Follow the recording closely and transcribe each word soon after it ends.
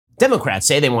Democrats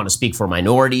say they want to speak for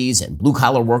minorities and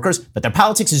blue-collar workers, but their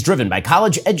politics is driven by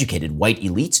college-educated white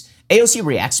elites. AOC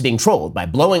reacts to being trolled by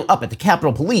blowing up at the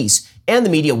Capitol Police, and the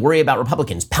media worry about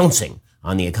Republicans pouncing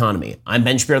on the economy. I'm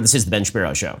Ben Shapiro. This is The Ben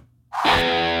Shapiro Show.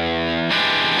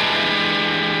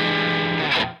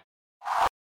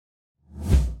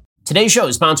 Today's show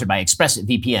is sponsored by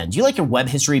ExpressVPN. Do you like your web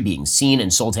history being seen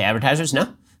and sold to advertisers?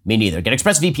 No? Me neither. Get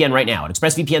ExpressVPN right now at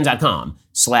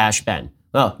expressvpn.com/Ben.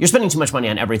 Well, you're spending too much money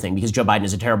on everything because Joe Biden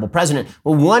is a terrible president.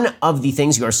 Well, one of the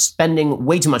things you are spending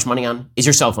way too much money on is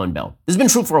your cell phone bill. This has been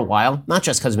true for a while, not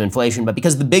just because of inflation, but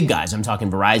because the big guys, I'm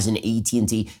talking Verizon,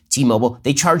 AT&T, T-Mobile,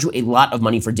 they charge you a lot of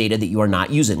money for data that you are not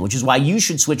using, which is why you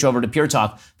should switch over to Pure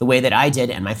Talk the way that I did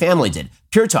and my family did.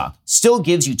 Pure Talk still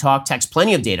gives you talk, text,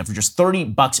 plenty of data for just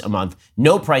 $30 a month.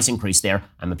 No price increase there.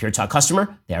 I'm a Pure Talk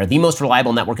customer. They are the most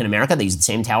reliable network in America. They use the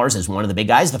same towers as one of the big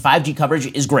guys. The 5G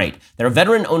coverage is great. They're a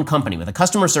veteran-owned company with a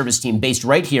customer service team based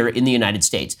right here in the United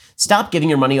States. Stop giving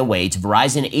your money away to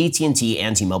Verizon, AT&T,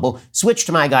 and T-Mobile. Switch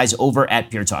to my guys over at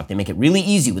Pure Talk. They make it really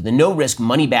easy with the no-risk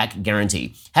money-back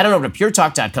guarantee. Head on over to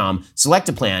puretalk.com, select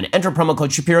a plan, enter promo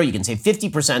code Shapiro. You can save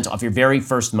 50% off your very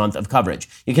first month of coverage.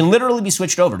 You can literally be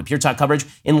switched over to Pure Talk coverage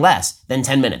in less than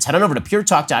 10 minutes. Head on over to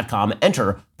puretalk.com,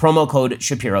 enter promo code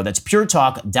Shapiro. That's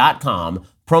puretalk.com,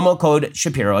 promo code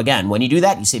Shapiro. Again, when you do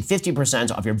that, you save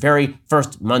 50% off your very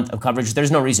first month of coverage.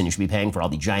 There's no reason you should be paying for all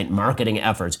the giant marketing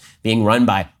efforts being run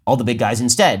by all the big guys.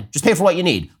 Instead, just pay for what you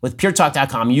need. With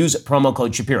puretalk.com, use promo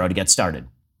code Shapiro to get started.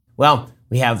 Well,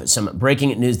 we have some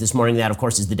breaking news this morning. That, of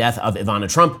course, is the death of Ivana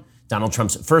Trump, Donald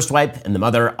Trump's first wife and the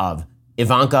mother of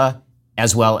Ivanka,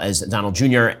 as well as Donald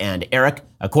Jr. and Eric.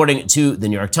 According to the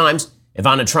New York Times,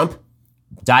 Ivana Trump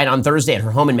died on Thursday at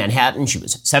her home in Manhattan. She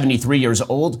was 73 years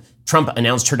old. Trump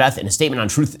announced her death in a statement on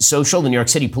Truth Social. The New York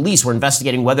City police were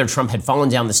investigating whether Trump had fallen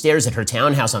down the stairs at her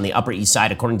townhouse on the Upper East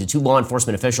Side, according to two law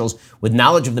enforcement officials with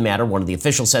knowledge of the matter. One of the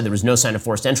officials said there was no sign of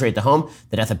forced entry at the home.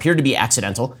 The death appeared to be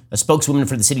accidental. A spokeswoman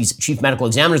for the city's chief medical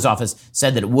examiner's office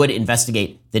said that it would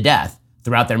investigate the death.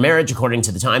 Throughout their marriage, according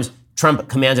to the Times, Trump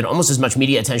commanded almost as much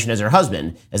media attention as her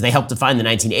husband, as they helped define the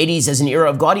 1980s as an era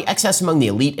of gaudy excess among the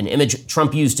elite, an image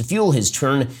Trump used to fuel his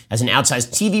turn as an outsized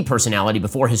TV personality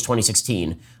before his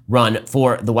 2016 run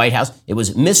for the White House. It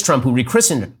was Miss Trump who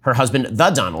rechristened her husband The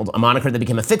Donald, a moniker that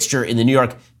became a fixture in the New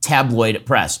York tabloid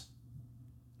press.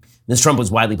 Miss Trump was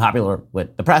widely popular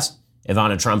with the press.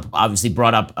 Ivana Trump obviously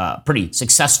brought up a pretty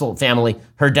successful family.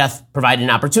 Her death provided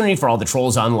an opportunity for all the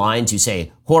trolls online to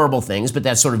say horrible things, but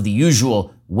that's sort of the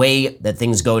usual way that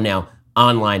things go now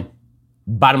online.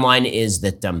 Bottom line is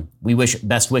that we wish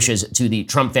best wishes to the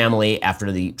Trump family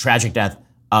after the tragic death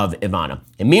of Ivana.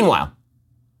 And meanwhile,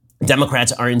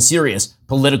 Democrats are in serious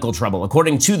political trouble.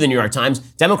 According to the New York Times,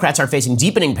 Democrats are facing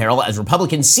deepening peril as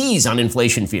Republicans seize on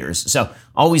inflation fears. So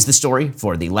always the story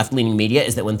for the left-leaning media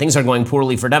is that when things are going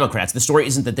poorly for Democrats, the story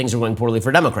isn't that things are going poorly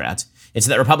for Democrats. It's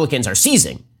that Republicans are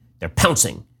seizing, they're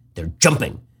pouncing, they're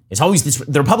jumping. It's always this,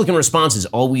 the Republican response is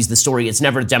always the story. It's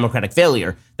never Democratic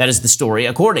failure. That is the story,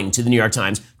 according to the New York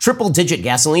Times. Triple-digit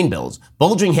gasoline bills,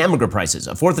 bulging hamburger prices,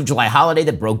 a 4th of July holiday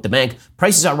that broke the bank.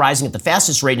 Prices are rising at the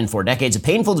fastest rate in 4 decades, a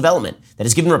painful development that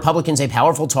has given Republicans a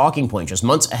powerful talking point just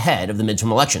months ahead of the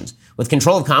midterm elections. With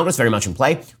control of Congress very much in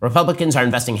play, Republicans are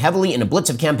investing heavily in a blitz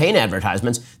of campaign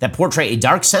advertisements that portray a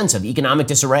dark sense of economic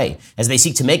disarray as they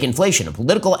seek to make inflation a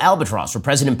political albatross for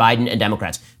President Biden and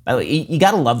Democrats. By the way, you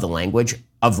gotta love the language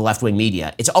of the left-wing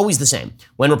media. It's always the same.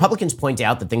 When Republicans point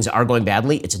out that things are going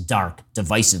badly, it's a dark,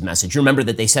 divisive message. You remember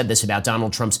that they said this about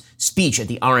Donald Trump's speech at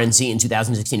the RNC in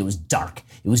 2016. It was dark.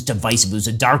 It was divisive. It was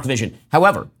a dark vision.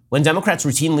 However, when Democrats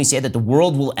routinely say that the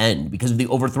world will end because of the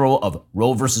overthrow of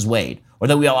Roe versus Wade, or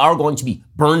that we are going to be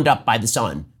burned up by the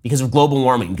sun because of global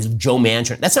warming, because of Joe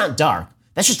Manchin, that's not dark.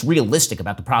 That's just realistic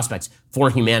about the prospects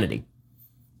for humanity.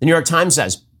 The New York Times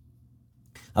says,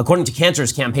 according to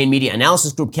Cantor's campaign media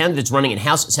analysis group, candidates running in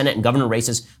House, Senate, and governor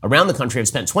races around the country have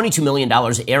spent $22 million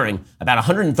airing about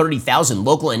 130,000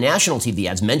 local and national TV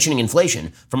ads mentioning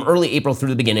inflation from early April through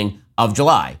the beginning of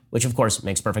July, which of course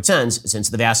makes perfect sense since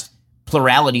the vast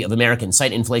plurality of Americans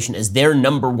cite inflation as their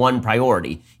number one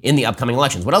priority in the upcoming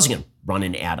elections. What else are you going to run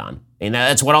an ad on? And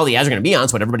that's what all the ads are going to be on.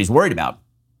 It's what everybody's worried about.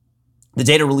 The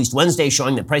data released Wednesday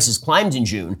showing that prices climbed in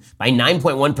June by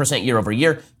 9.1% year over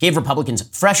year gave Republicans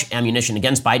fresh ammunition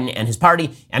against Biden and his party,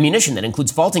 ammunition that includes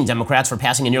faulting Democrats for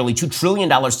passing a nearly $2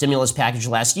 trillion stimulus package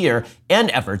last year and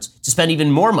efforts to spend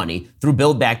even more money through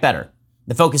Build Back Better.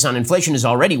 The focus on inflation is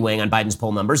already weighing on Biden's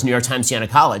poll numbers. New York Times Siena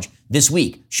College this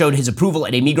week showed his approval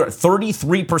at a meager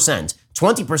 33%.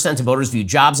 20% of voters view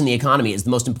jobs in the economy as the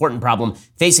most important problem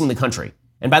facing the country.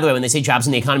 And by the way, when they say jobs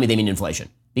in the economy, they mean inflation.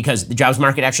 because the jobs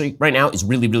market actually right now is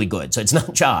really, really good. So it's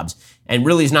not jobs, and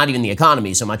really is not even the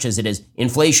economy so much as it is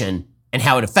inflation and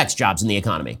how it affects jobs in the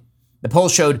economy. The poll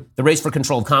showed the race for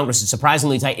control of Congress is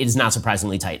surprisingly tight. It is not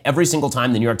surprisingly tight. Every single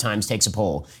time the New York Times takes a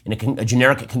poll in a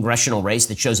generic congressional race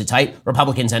that shows it tight,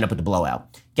 Republicans end up with a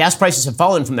blowout. Gas prices have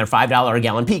fallen from their $5 a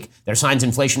gallon peak. There are signs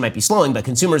inflation might be slowing, but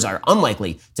consumers are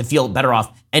unlikely to feel better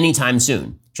off anytime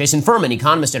soon. Jason Furman,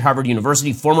 economist at Harvard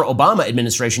University, former Obama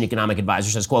administration economic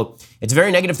advisor, says, quote, "It's a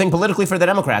very negative thing politically for the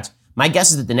Democrats. My guess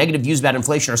is that the negative views about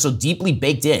inflation are so deeply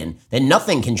baked in that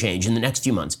nothing can change in the next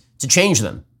few months to change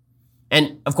them."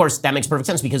 And of course, that makes perfect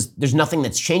sense because there's nothing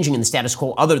that's changing in the status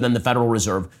quo other than the Federal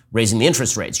Reserve raising the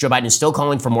interest rates. Joe Biden is still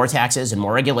calling for more taxes and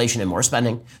more regulation and more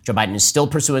spending. Joe Biden is still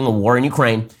pursuing a war in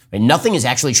Ukraine. And nothing is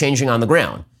actually changing on the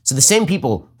ground. So the same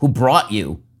people who brought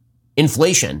you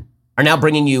inflation are now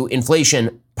bringing you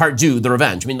inflation part two, the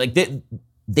revenge. I mean, like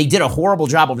they did a horrible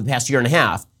job over the past year and a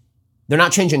half. They're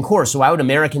not changing course. So why would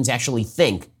Americans actually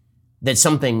think that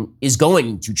something is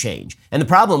going to change? And the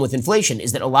problem with inflation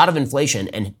is that a lot of inflation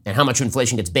and how much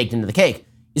inflation gets baked into the cake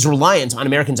is reliant on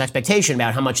Americans' expectation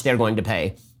about how much they're going to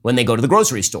pay when they go to the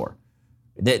grocery store.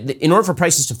 In order for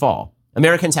prices to fall,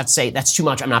 Americans have to say, that's too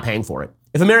much, I'm not paying for it.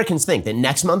 If Americans think that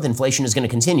next month inflation is going to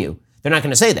continue, they're not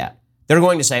going to say that. They're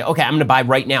going to say, okay, I'm going to buy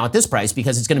right now at this price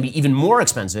because it's going to be even more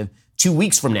expensive 2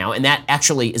 weeks from now. And that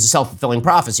actually is a self-fulfilling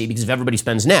prophecy because if everybody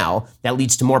spends now, that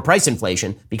leads to more price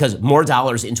inflation because more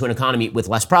dollars into an economy with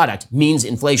less product means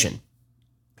inflation.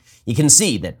 You can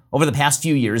see that over the past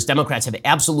few years, Democrats have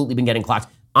absolutely been getting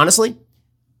clocked. Honestly,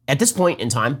 at this point in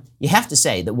time, you have to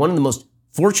say that one of the most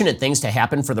fortunate things to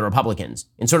happen for the Republicans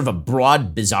in sort of a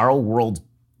broad, bizarro world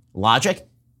logic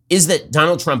is that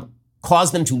Donald Trump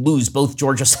caused them to lose both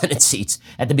Georgia Senate seats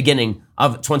at the beginning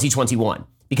of 2021,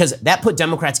 because that put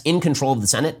Democrats in control of the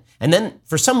Senate. And then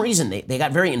for some reason, they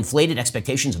got very inflated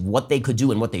expectations of what they could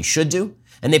do and what they should do.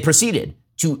 And they proceeded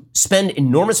to spend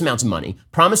enormous amounts of money,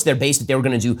 promise their base that they were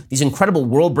going to do these incredible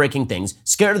world-breaking things,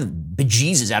 scare the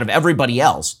bejesus out of everybody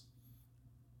else,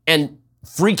 and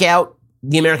freak out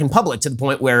the American public to the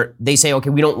point where they say,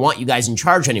 okay, we don't want you guys in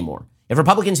charge anymore. If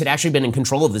Republicans had actually been in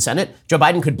control of the Senate, Joe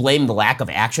Biden could blame the lack of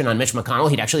action on Mitch McConnell.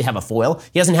 He'd actually have a foil.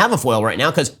 He doesn't have a foil right now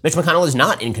because Mitch McConnell is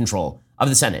not in control of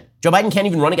the Senate. Joe Biden can't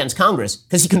even run against Congress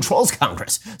because he controls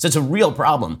Congress. So it's a real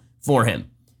problem for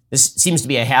him. This seems to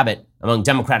be a habit among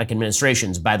Democratic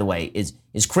administrations, by the way, is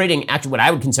creating what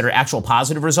I would consider actual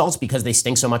positive results because they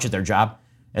stink so much at their job.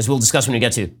 As we'll discuss when we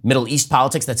get to Middle East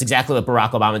politics, that's exactly what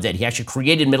Barack Obama did. He actually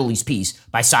created Middle East peace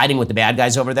by siding with the bad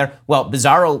guys over there. Well,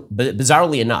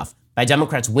 bizarrely enough, by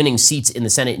Democrats winning seats in the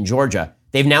Senate in Georgia,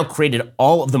 they've now created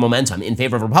all of the momentum in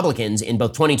favor of Republicans in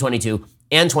both 2022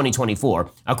 and 2024.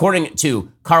 According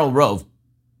to Karl Rove,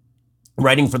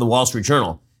 writing for the Wall Street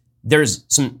Journal, there's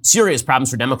some serious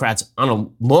problems for Democrats on a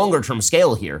longer-term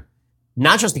scale here,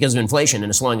 not just because of inflation and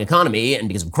a slowing economy and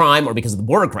because of crime or because of the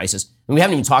border crisis. And we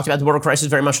haven't even talked about the border crisis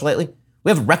very much lately.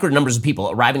 We have record numbers of people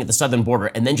arriving at the southern border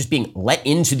and then just being let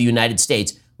into the United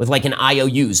States with like an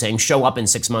IOU saying show up in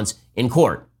 6 months in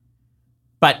court.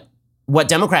 But what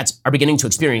Democrats are beginning to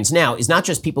experience now is not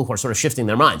just people who are sort of shifting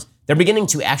their minds. They're beginning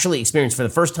to actually experience for the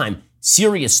first time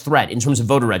serious threat in terms of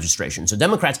voter registration. So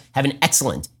Democrats have an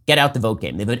excellent get out the vote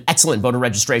game. They have an excellent voter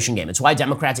registration game. It's why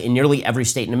Democrats in nearly every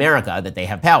state in America that they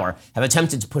have power have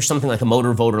attempted to push something like a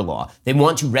motor voter law. They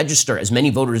want to register as many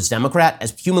voters as Democrat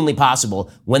as humanly possible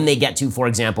when they get to, for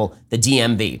example, the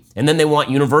DMV. And then they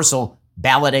want universal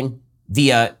balloting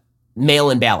via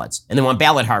mail-in ballots, and they want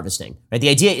ballot harvesting, right? The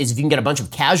idea is if you can get a bunch of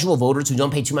casual voters who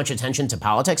don't pay too much attention to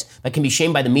politics, but can be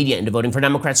shamed by the media into voting for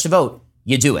Democrats to vote,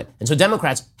 you do it. And so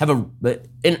Democrats have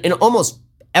in almost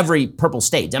every purple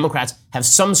state, Democrats have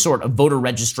some sort of voter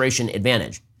registration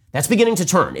advantage. That's beginning to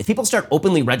turn. If people start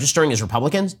openly registering as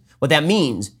Republicans, what that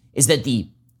means is that the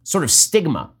sort of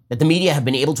stigma that the media have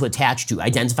been able to attach to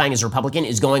identifying as a Republican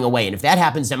is going away. And if that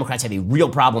happens, Democrats have a real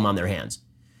problem on their hands.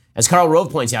 As Karl Rove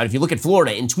points out, if you look at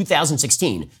Florida in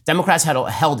 2016, Democrats had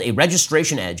held a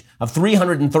registration edge of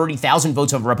 330,000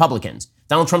 votes over Republicans.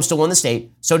 Donald Trump still won the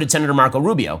state, so did Senator Marco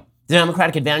Rubio. The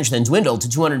Democratic advantage then dwindled to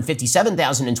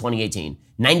 257,000 in 2018,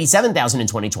 97,000 in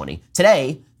 2020.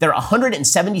 Today, there are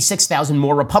 176,000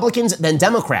 more Republicans than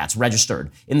Democrats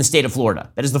registered in the state of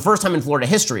Florida. That is the first time in Florida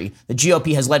history the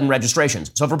GOP has led in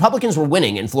registrations. So if Republicans were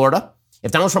winning in Florida,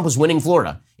 if Donald Trump was winning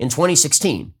Florida in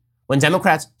 2016, when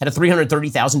Democrats had a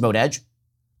 330,000 vote edge,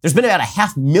 there's been about a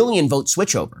 500,000 vote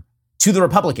switchover to the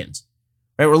Republicans,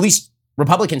 right? Or at least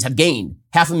Republicans have gained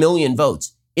 500,000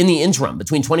 votes in the interim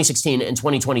between 2016 and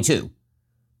 2022.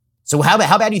 So how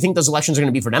bad do you think those elections are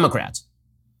going to be for Democrats?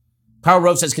 Karl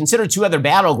Rove says, consider two other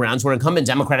battlegrounds where incumbent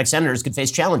Democratic senators could face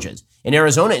challenges. In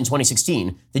Arizona in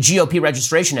 2016, the GOP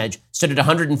registration edge stood at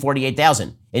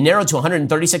 148,000. It narrowed to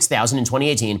 136,000 in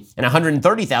 2018 and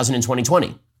 130,000 in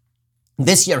 2020.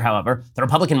 This year, however, the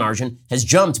Republican margin has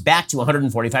jumped back to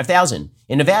 145,000.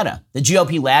 In Nevada, the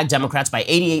GOP lagged Democrats by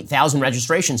 88,000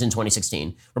 registrations in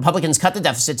 2016. Republicans cut the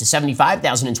deficit to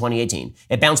 75,000 in 2018.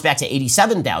 It bounced back to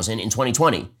 87,000 in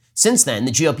 2020. Since then,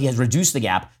 the GOP has reduced the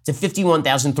gap to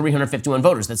 51,351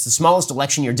 voters. That's the smallest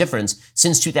election year difference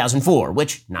since 2004,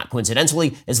 which, not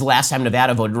coincidentally, is the last time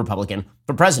Nevada voted Republican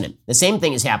for president. The same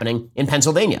thing is happening in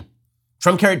Pennsylvania.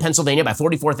 Trump carried Pennsylvania by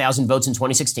 44,000 votes in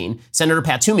 2016. Senator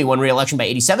Pat Toomey won re-election by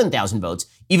 87,000 votes,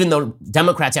 even though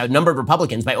Democrats outnumbered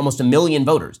Republicans by almost 1 million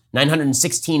voters,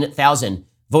 916,000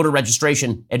 voter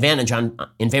registration advantage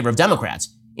in favor of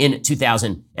Democrats in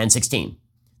 2016.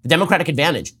 The Democratic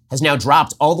advantage has now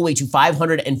dropped all the way to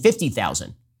 550,000.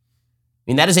 I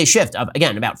mean, that is a shift of,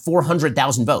 again, about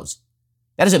 400,000 votes.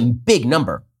 That is a big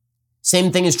number.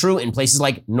 Same thing is true in places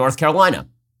like North Carolina.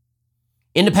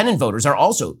 Independent voters are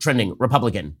also trending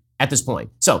Republican at this point.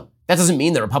 So that doesn't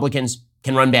mean that Republicans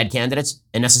can run bad candidates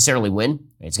and necessarily win.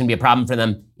 It's going to be a problem for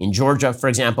them in Georgia, for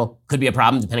example. Could be a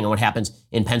problem depending on what happens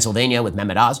in Pennsylvania with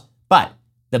Mehmet Oz. But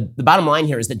the bottom line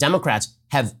here is that Democrats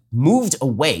have moved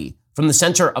away from the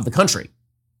center of the country.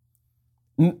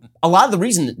 A lot of the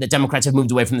reason that Democrats have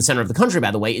moved away from the center of the country,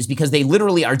 by the way, is because they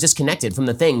literally are disconnected from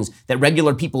the things that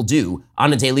regular people do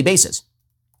on a daily basis.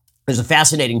 There's a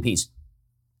fascinating piece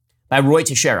by Roy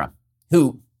Teixeira,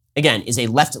 who, again, is a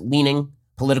left-leaning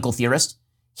political theorist.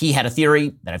 He had a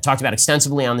theory that I've talked about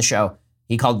extensively on the show.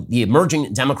 He called the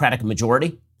emerging Democratic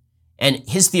majority. And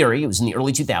his theory, it was in the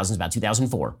early 2000s, about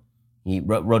 2004. He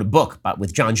wrote a book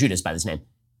with John Judas by this name.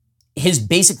 His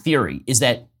basic theory is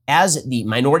that as the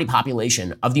minority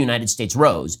population of the United States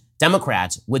rose,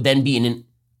 Democrats would then be in an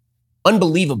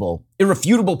unbelievable,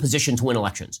 irrefutable position to win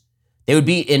elections. They would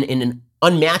be in an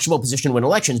unmatchable position to win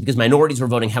elections because minorities were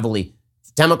voting heavily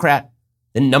Democrat.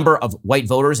 The number of white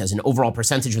voters as an overall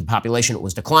percentage of the population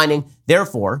was declining.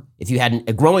 Therefore, if you had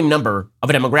a growing number of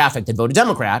a demographic that voted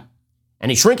Democrat and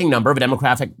a shrinking number of a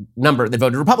demographic number that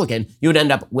voted Republican, you would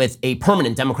end up with a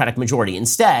permanent Democratic majority.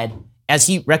 Instead, as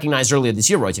he recognized earlier this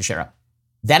year, Roy Teixeira,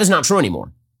 that is not true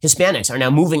anymore. Hispanics are now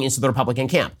moving into the Republican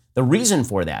camp. The reason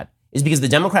for that is because the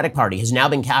Democratic Party has now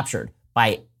been captured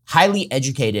by highly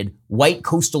educated white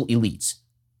coastal elites,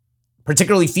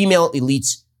 particularly female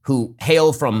elites who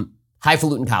hail from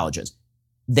highfalutin colleges,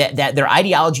 that their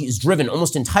ideology is driven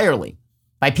almost entirely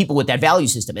by people with that value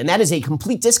system. And that is a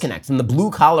complete disconnect from the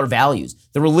blue-collar values,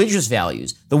 the religious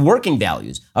values, the working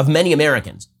values of many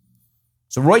Americans.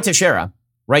 So Roy Teixeira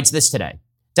writes this today.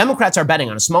 Democrats are betting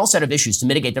on a small set of issues to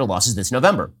mitigate their losses this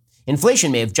November.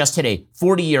 Inflation may have just hit a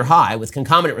 40-year high with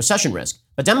concomitant recession risk,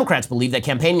 but Democrats believe that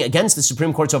campaigning against the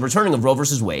Supreme Court's overturning of Roe v.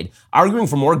 Wade, arguing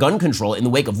for more gun control in the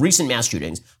wake of recent mass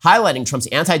shootings, highlighting Trump's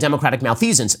anti-democratic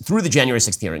malfeasance through the January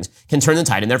 6th hearings, can turn the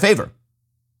tide in their favor.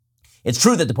 It's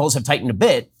true that the polls have tightened a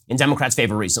bit in Democrats'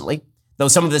 favor recently, though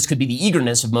some of this could be the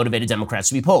eagerness of motivated Democrats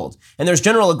to be polled. And there's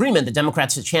general agreement that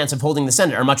Democrats' chance of holding the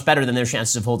Senate are much better than their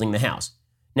chances of holding the House.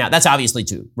 Now, that's obviously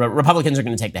true. Republicans are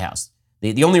going to take the House.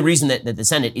 The only reason that the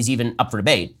Senate is even up for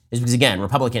debate is because, again,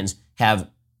 Republicans have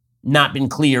not been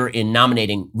clear in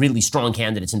nominating really strong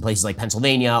candidates in places like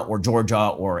Pennsylvania or Georgia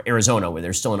or Arizona, where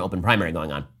there's still an open primary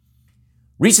going on.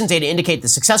 Recent data indicate the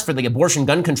success for the abortion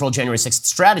gun control January 6th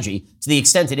strategy, to the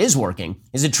extent it is working,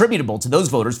 is attributable to those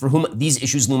voters for whom these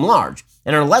issues loom large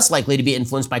and are less likely to be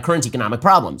influenced by current economic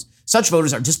problems. Such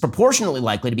voters are disproportionately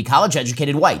likely to be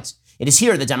college-educated whites. It is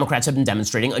here that Democrats have been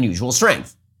demonstrating unusual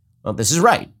strength. Well, this is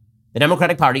right. The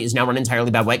Democratic Party is now run entirely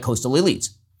by white coastal elites.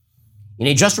 In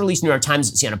a just-released New York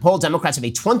Times Siena poll, Democrats have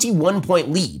a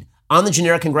 21-point lead on the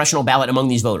generic congressional ballot among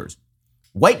these voters.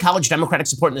 White college Democratic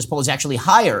support in this poll is actually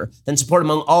higher than support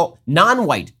among all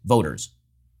non-white voters.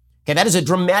 Okay, that is a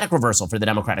dramatic reversal for the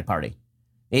Democratic Party.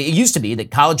 It used to be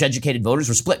that college-educated voters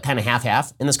were split kind of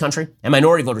half-half in this country, and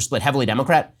minority voters split heavily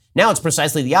Democrat. Now it's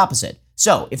precisely the opposite.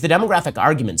 So if the demographic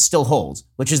argument still holds,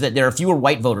 which is that there are fewer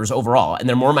white voters overall and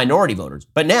there are more minority voters,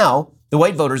 but now the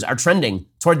white voters are trending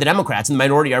toward the Democrats and the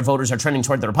minority voters are trending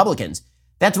toward the Republicans,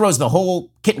 that throws the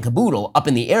whole kit and caboodle up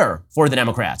in the air for the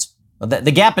Democrats.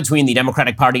 The gap between the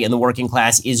Democratic Party and the working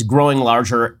class is growing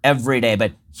larger every day.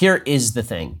 But here is the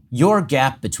thing. Your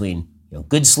gap between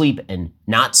good sleep and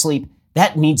not sleep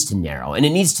That needs to narrow, and it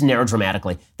needs to narrow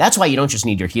dramatically. That's why you don't just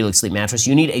need your Helix sleep mattress.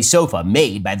 You need a sofa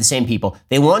made by the same people.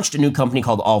 They launched a new company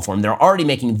called Allform. They're already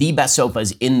making the best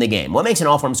sofas in the game. What makes an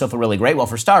Allform sofa really great? Well,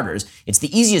 for starters, it's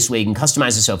the easiest way you can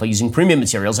customize a sofa using premium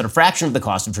materials at a fraction of the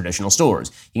cost of traditional stores.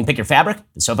 You can pick your fabric,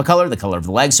 the sofa color of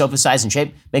the legs, sofa size, and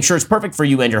shape. Make sure it's perfect for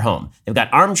you and your home. They've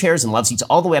got armchairs and love seats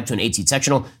all the way up to an 8-seat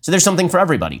sectional, so there's something for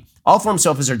everybody. Allform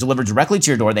sofas are delivered directly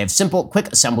to your door. They have simple,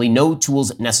 quick assembly, no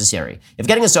tools necessary. If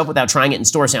getting a sofa without trying it in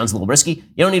store sounds a little risky,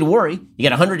 you don't need to worry. You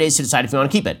get 100 days to decide if you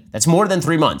want to keep it. That's more than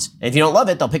 3 months. And if you don't love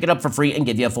it, they'll pick it up for free and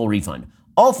give you a full refund.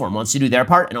 Allform wants to do their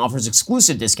part and offers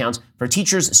exclusive discounts for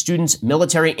teachers, students,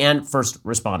 military, and first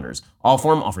responders.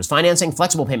 Allform offers financing,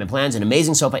 flexible payment plans, and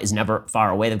amazing sofa is never far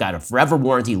away. They've got a forever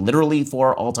warranty, literally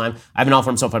for all time. I have an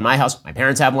Allform sofa in my house. My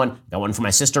parents have one. Got one for my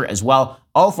sister as well.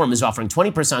 Allform is offering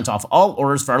 20% off all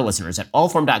orders for our listeners at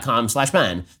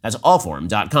allform.com/Ben. That's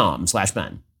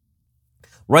allform.com/Ben.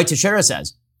 Roy Teixeira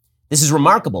says, this is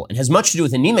remarkable and has much to do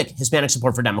with anemic Hispanic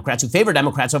support for Democrats who favor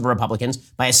Democrats over Republicans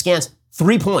by a scant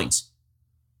 3 points.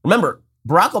 Remember,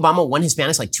 Barack Obama won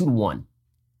Hispanics like 2-1.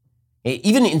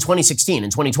 Even in 2016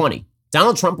 and 2020,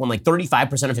 Donald Trump won like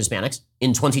 35% of Hispanics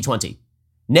in 2020.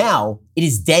 Now it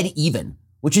is dead even,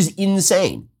 which is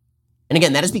insane. And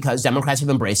again, that is because Democrats have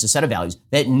embraced a set of values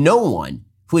that no one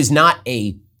who is not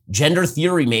a gender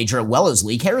theory major at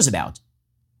Wellesley cares about.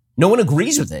 No one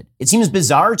agrees with it. It seems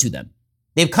bizarre to them.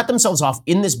 They've cut themselves off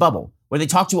in this bubble where they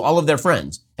talk to all of their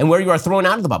friends and where you are thrown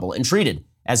out of the bubble and treated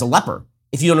as a leper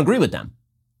if you don't agree with them.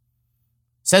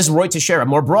 Says Roy Teixeira,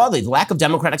 more broadly, the lack of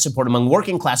Democratic support among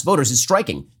working class voters is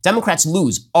striking. Democrats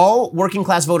lose all working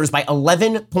class voters by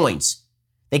 11 points.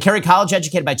 They carry college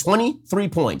educated by 23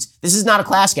 points. This is not a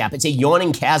class gap. It's a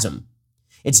yawning chasm.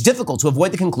 It's difficult to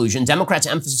avoid the conclusion Democrats'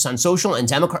 emphasis on social and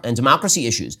democracy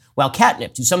issues, while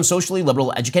catnip to some socially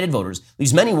liberal educated voters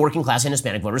leaves many working class and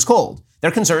Hispanic voters cold. Their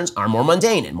concerns are more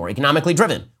mundane and more economically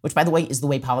driven, which, by the way, is the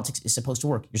way politics is supposed to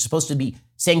work. You're supposed to be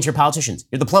saying to your politicians,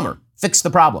 you're the plumber, fix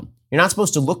the problem. You're not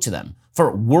supposed to look to them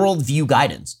for worldview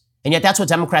guidance. And yet that's what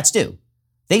Democrats do.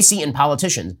 They see in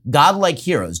politicians godlike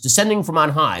heroes descending from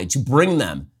on high to bring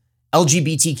them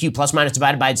LGBTQ plus minus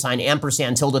divided by sign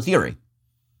ampersand tilde theory.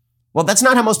 Well, that's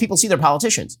not how most people see their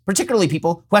politicians, particularly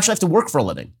people who actually have to work for a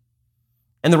living.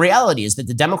 And the reality is that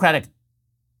the Democratic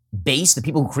base, the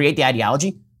people who create the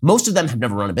ideology, most of them have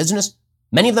never run a business.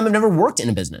 Many of them have never worked in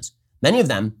a business. Many of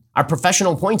them are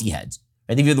professional pointy heads.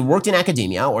 They've either worked in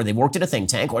academia, or they worked at a think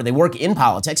tank, or they work in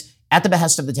politics at the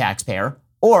behest of the taxpayer,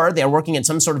 or they're working at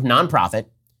some sort of nonprofit.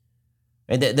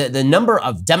 The number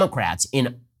of Democrats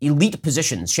in elite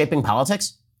positions shaping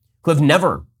politics who have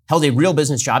never held a real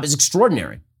business job is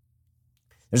extraordinary.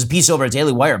 There's a piece over at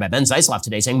Daily Wire by Ben Zeisloff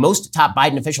today saying most top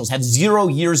Biden officials have 0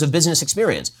 years of business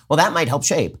experience. Well, that might help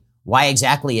shape why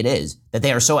exactly it is that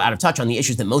they are so out of touch on the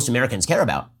issues that most Americans care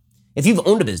about. If you've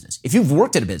owned a business, if you've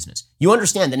worked at a business, you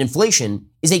understand that inflation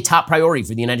is a top priority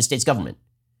for the United States government.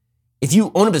 If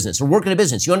you own a business or work at a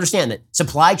business, you understand that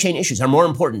supply chain issues are more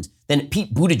important than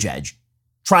Pete Buttigieg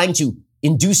trying to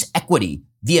induce equity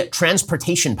via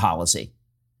transportation policy.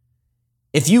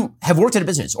 If you have worked at a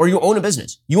business or you own a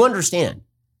business, you understand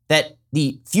that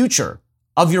the future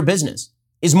of your business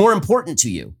is more important to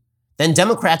you than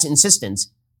Democrats'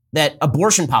 insistence that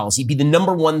abortion policy be the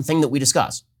number one thing that we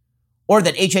discuss, or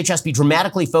that HHS be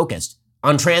dramatically focused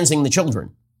on transing the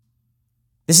children.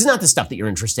 This is not the stuff that you're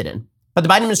interested in, but the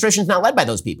Biden administration is not led by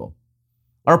those people.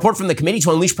 A report from the Committee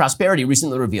to Unleash Prosperity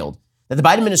recently revealed that the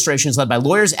Biden administration is led by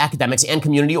lawyers, academics, and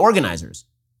community organizers.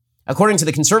 According to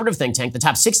the conservative think tank, the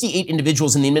top 68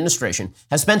 individuals in the administration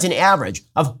have spent an average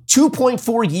of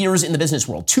 2.4 years in the business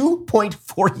world.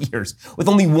 2.4 years, with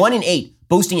only 1 in 8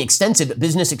 boasting extensive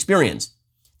business experience.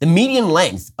 The median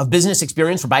length of business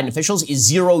experience for Biden officials is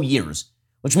 0 years,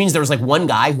 which means there was like one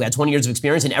guy who had 20 years of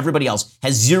experience and everybody else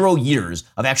has 0 years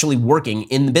of actually working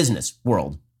in the business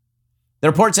world. The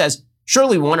report says,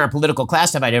 surely we want our political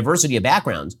class to have a diversity of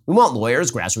backgrounds. We want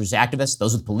lawyers, grassroots activists,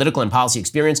 those with political and policy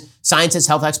experience, scientists,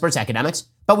 health experts, academics.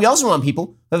 But we also want people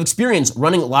who have experience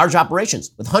running large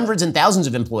operations with hundreds and thousands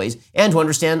of employees and who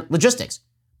understand logistics.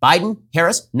 Biden,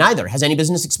 Harris, neither has any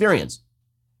business experience.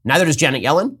 Neither does Janet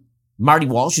Yellen, Marty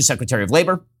Walsh, who's Secretary of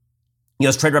Labor,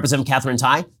 U.S. Trade Representative Catherine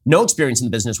Tai, no experience in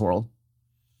the business world.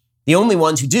 The only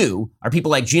ones who do are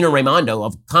people like Gina Raimondo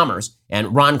of Commerce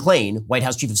and Ron Klain, White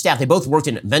House Chief of Staff. They both worked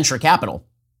in venture capital.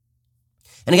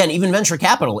 And again, even venture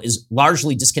capital is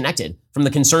largely disconnected from the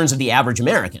concerns of the average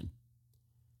American.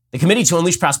 The Committee to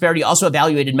Unleash Prosperity also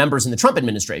evaluated members in the Trump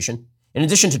administration. In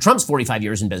addition to Trump's 45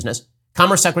 years in business,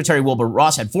 Commerce Secretary Wilbur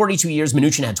Ross had 42 years,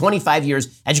 Mnuchin had 25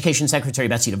 years, Education Secretary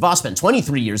Betsy DeVos spent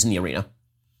 23 years in the arena.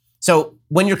 So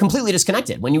when you're completely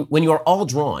disconnected, when you are all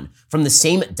drawn from the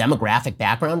same demographic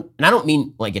background, and I don't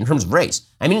mean like in terms of race,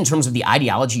 I mean in terms of the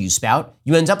ideology you spout,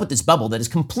 you end up with this bubble that is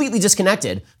completely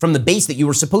disconnected from the base that you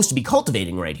were supposed to be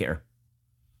cultivating right here.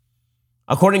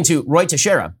 According to Roy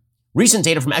Teixeira, recent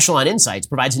data from Echelon Insights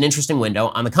provides an interesting window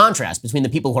on the contrast between the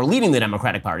people who are leading the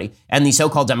Democratic Party and the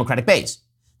so-called Democratic base.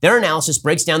 Their analysis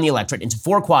breaks down the electorate into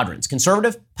 4 quadrants: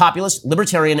 conservative, populist,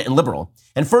 libertarian, and liberal,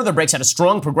 and further breaks out a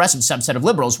strong progressive subset of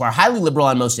liberals who are highly liberal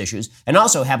on most issues and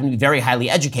also happen to be very highly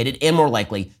educated and more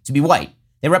likely to be white.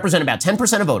 They represent about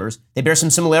 10% of voters. They bear some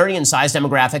similarity in size,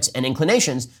 demographics, and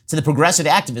inclinations to the progressive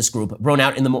activist group broken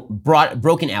out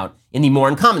in the More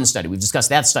in Common study. We've discussed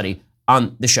that study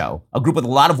on the show, a group with a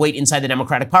lot of weight inside the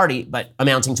Democratic Party, but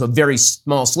amounting to a very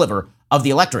small sliver of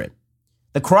the electorate.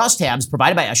 The crosstabs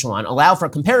provided by Echelon allow for a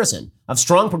comparison of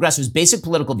strong progressives' basic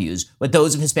political views with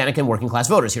those of Hispanic and working class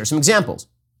voters. Here are some examples.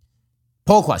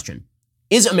 Poll question: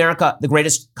 is America the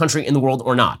greatest country in the world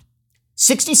or not?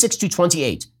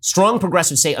 66-28, strong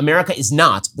progressives say America is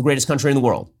not the greatest country in the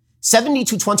world.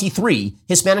 70-23,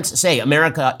 Hispanics say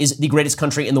America is the greatest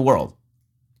country in the world.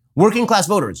 Working class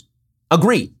voters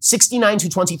agree,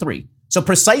 69-23. So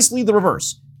precisely the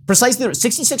reverse.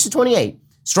 66-28,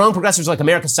 strong progressives are like,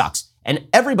 America sucks. And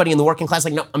everybody in the working class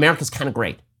like, no, America's kind of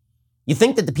great. You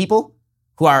think that the people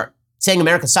who are saying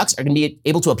America sucks are going to be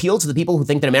able to appeal to the people who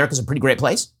think that America's a pretty great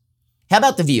place? How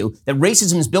about the view that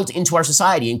racism is built into our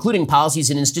society, including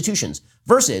policies and institutions,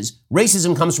 versus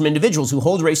racism comes from individuals who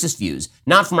hold racist views,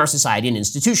 not from our society and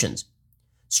institutions?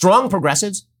 Strong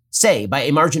progressives say by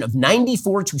a margin of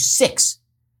 94-6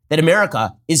 that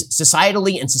America is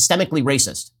societally and systemically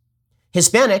racist.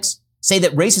 Hispanics say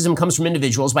that racism comes from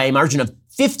individuals by a margin of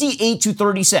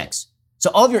 58-36.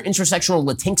 So all of your intersectional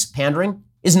Latinx pandering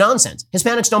is nonsense.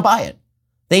 Hispanics don't buy it.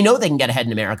 They know they can get ahead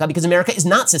in America because America is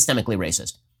not systemically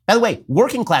racist. By the way,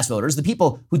 working class voters, the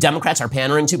people who Democrats are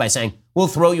pandering to by saying, we'll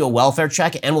throw you a welfare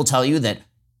check and we'll tell you that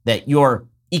your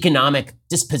economic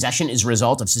dispossession is a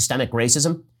result of systemic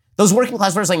racism. Those working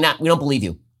class voters are like, nah, we don't believe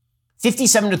you.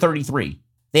 57-33,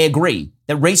 they agree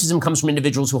that racism comes from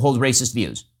individuals who hold racist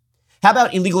views. How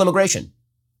about illegal immigration?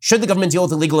 Should the government deal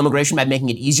with illegal immigration by making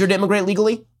it easier to immigrate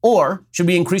legally? Or should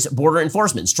we increase border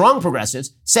enforcement? Strong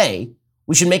progressives say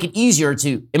we should make it easier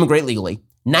to immigrate legally.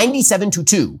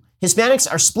 97-2. Hispanics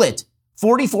are split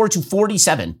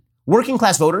 44-47. Working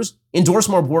class voters endorse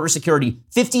more border security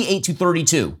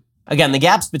 58-32. Again, the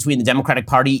gaps between the Democratic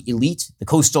Party elite, the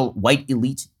coastal white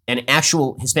elite, and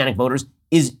actual Hispanic voters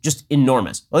is just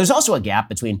enormous. Well, there's also a gap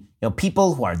between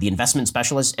people who are the investment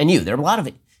specialists and you. There are a lot of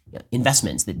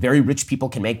investments that very rich people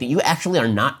can make that you actually are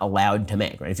not allowed to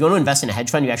make, right? If you want to invest in a hedge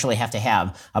fund, you actually have to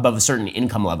have above a certain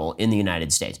income level in the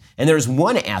United States. And there's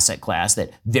one asset class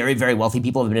that very, very wealthy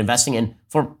people have been investing in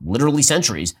for literally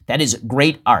centuries. That is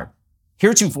great art.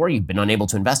 Heretofore, you've been unable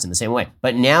to invest in the same way,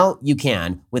 but now you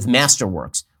can with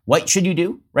Masterworks. What should you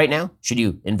do right now? Should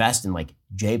you invest in like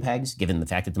JPEGs, given the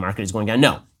fact that the market is going down?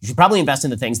 No. You should probably invest in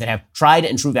the things that have tried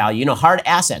and true value, hard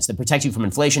assets that protect you from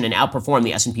inflation and outperform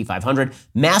the S&P 500.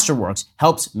 Masterworks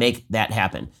helps make that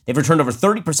happen. They've returned over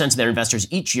 30% to their investors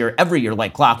each year, every year,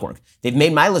 like clockwork. They've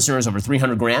made my listeners over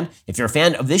 $300 grand. If you're a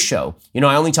fan of this show,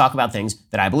 I only talk about things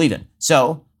that I believe in.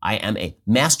 So I am a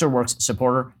Masterworks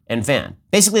supporter and fan.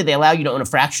 Basically, they allow you to own a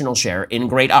fractional share in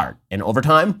great art. And over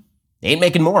time, they ain't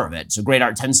making more of it, so great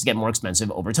art tends to get more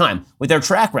expensive over time. With their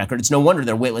track record, it's no wonder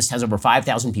their waitlist has over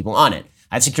 5,000 people on it.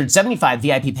 I've secured 75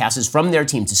 VIP passes from their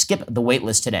team to skip the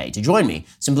waitlist today. To join me,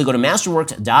 simply go to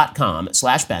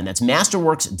masterworks.com/Ben. That's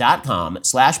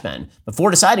masterworks.com/Ben. Before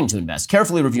deciding to invest,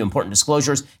 carefully review important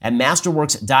disclosures at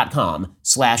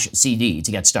masterworks.com/CD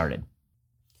to get started.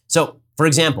 So, for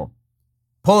example,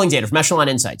 polling data from Echelon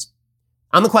Insights.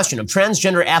 On the question of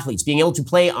transgender athletes being able to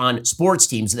play on sports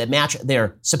teams that match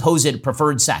their supposed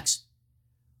preferred sex,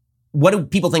 what do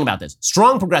people think about this?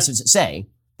 Strong progressives say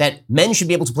that men should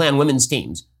be able to play on women's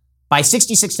teams by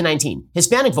 66-19.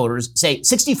 Hispanic voters say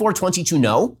 64-22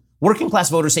 no. Working class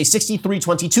voters say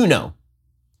 63-22 no.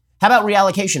 How about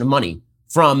reallocation of money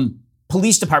from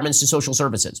police departments to social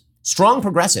services? Strong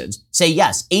progressives say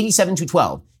yes,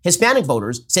 87-12. Hispanic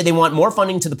voters say they want more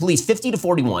funding to the police,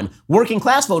 50-41. Working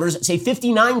class voters say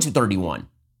 59-31.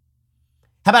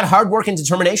 How about hard work and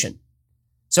determination?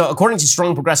 So according to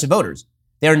strong progressive voters,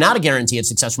 they are not a guarantee of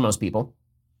success for most people.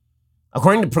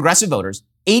 According to progressive voters,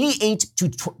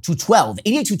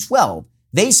 88-12,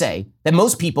 they say that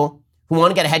most people who want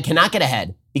to get ahead cannot get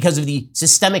ahead because of the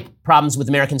systemic problems with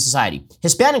American society.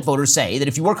 Hispanic voters say that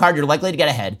if you work hard, you're likely to get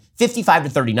ahead,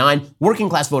 55-39. Working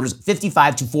class voters,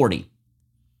 55-40.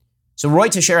 So Roy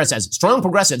Teixeira says, strong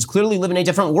progressives clearly live in a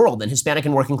different world than Hispanic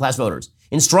and working class voters.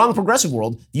 In strong progressive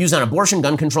world, views on abortion,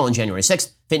 gun control, and January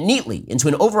 6th fit neatly into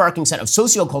an overarching set of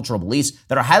sociocultural beliefs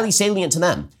that are highly salient to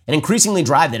them and increasingly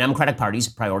drive the Democratic Party's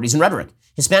priorities and rhetoric.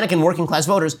 Hispanic and working class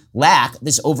voters lack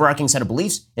this overarching set of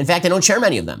beliefs. In fact, they don't share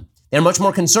many of them. They're much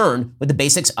more concerned with the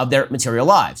basics of their material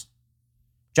lives.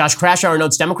 Josh Krashour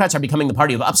notes Democrats are becoming the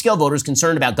party of upscale voters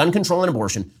concerned about gun control and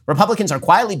abortion. Republicans are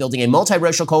quietly building a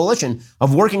multiracial coalition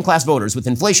of working class voters with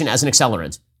inflation as an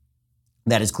accelerant.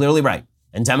 That is clearly right.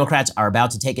 And Democrats are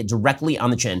about to take it directly on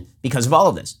the chin because of all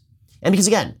of this. And because,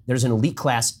 again, there's an elite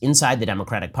class inside the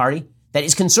Democratic Party that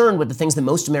is concerned with the things that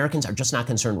most Americans are just not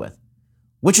concerned with.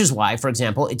 Which is why, for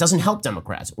example, it doesn't help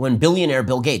Democrats when billionaire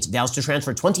Bill Gates vows to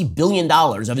transfer $20 billion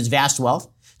of his vast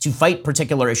wealth to fight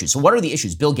particular issues. So what are the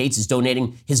issues Bill Gates is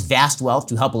donating his vast wealth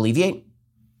to help alleviate?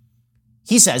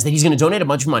 He says that he's going to donate a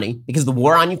bunch of money because of the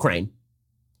war on Ukraine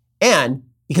and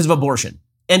because of abortion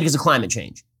and because of climate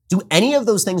change. Do any of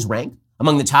those things rank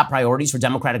among the top priorities for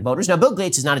Democratic voters? Now, Bill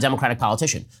Gates is not a Democratic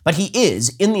politician, but he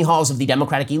is in the halls of the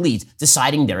Democratic elite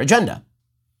deciding their agenda.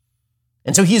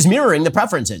 And so he is mirroring the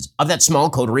preferences of that small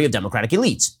coterie of Democratic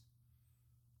elites.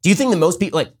 Do you think that most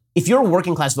people, like, if you're a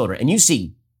working class voter and you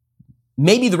see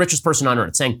maybe the richest person on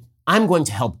earth saying, I'm going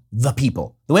to help the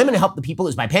people. The way I'm going to help the people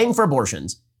is by paying for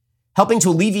abortions, helping to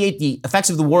alleviate the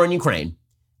effects of the war in Ukraine,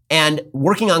 and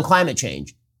working on climate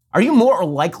change. Are you more or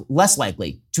less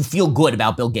likely to feel good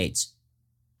about Bill Gates?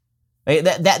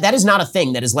 That is not a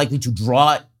thing that is likely to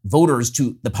draw voters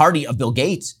to the party of Bill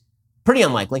Gates. Pretty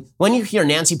unlikely. When you hear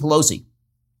Nancy Pelosi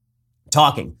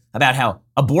talking about how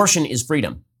abortion is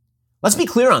freedom, let's be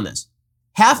clear on this.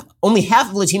 Only half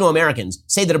of Latino Americans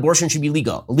say that abortion should be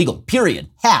illegal, period.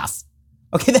 Half.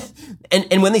 Okay,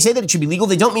 and when they say that it should be legal,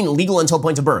 they don't mean legal until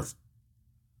point of birth.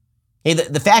 Okay,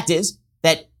 the fact is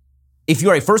that if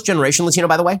you're a first-generation Latino,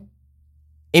 by the way,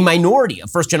 a minority of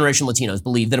first-generation Latinos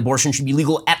believe that abortion should be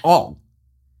legal at all.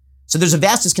 So there's a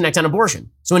vast disconnect on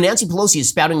abortion. So when Nancy Pelosi is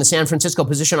spouting the San Francisco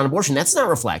position on abortion, that does not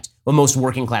reflect what most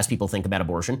working-class people think about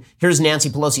abortion. Here's Nancy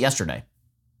Pelosi yesterday.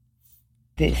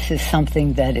 This is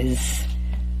something that is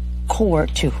core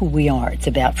to who we are. It's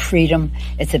about freedom.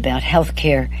 It's about health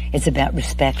care. It's about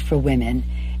respect for women.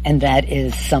 And that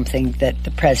is something that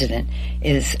the president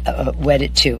is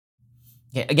wedded to.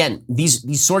 Okay, again,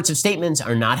 these sorts of statements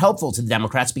are not helpful to the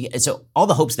Democrats. So all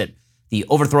the hopes that the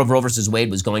overthrow of Roe versus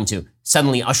Wade was going to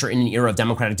suddenly usher in an era of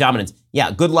Democratic dominance, yeah,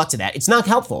 good luck to that. It's not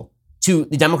helpful to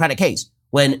the Democratic case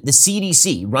when the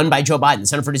CDC, run by Joe Biden, the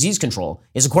Center for Disease Control,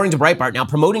 is, according to Breitbart, now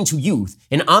promoting to youth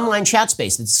an online chat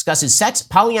space that discusses sex,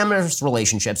 polyamorous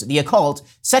relationships, the occult,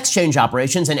 sex change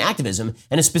operations, and activism,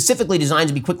 and is specifically designed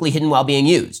to be quickly hidden while being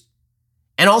used.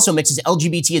 And also mixes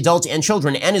LGBT adults and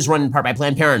children and is run in part by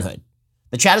Planned Parenthood.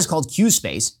 The chat is called Q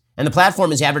Space, and the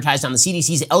platform is advertised on the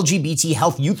CDC's LGBT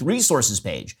Health Youth Resources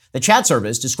page. The chat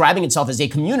service, describing itself as a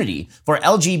community for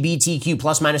LGBTQ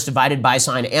plus minus divided by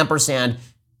sign ampersand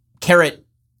caret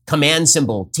command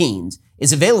symbol teens,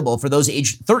 is available for those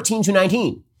aged 13 to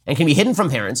 19 and can be hidden from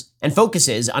parents and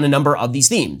focuses on a number of these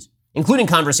themes, including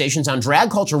conversations on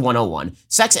drag culture 101,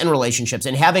 sex and relationships,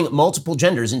 and having multiple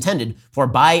genders intended for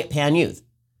bi-pan youth.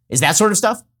 Is that sort of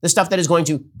stuff the stuff that is going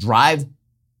to drive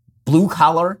blue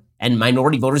collar and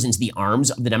minority voters into the arms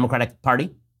of the Democratic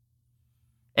Party?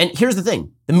 And here's the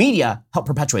thing. The media help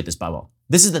perpetuate this bubble.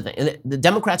 This is the thing. The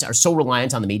Democrats are so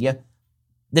reliant on the media.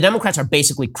 The Democrats are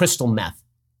basically crystal meth.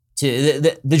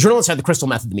 The journalists are the crystal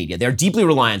meth of the media. They're deeply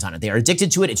reliant on it. They are addicted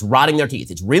to it. It's rotting their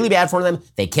teeth. It's really bad for them.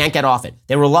 They can't get off it.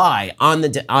 They rely on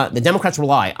the Democrats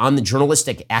rely on the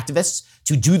journalistic activists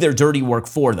to do their dirty work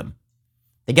for them.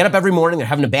 They get up every morning, they're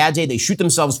having a bad day, they shoot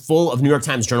themselves full of New York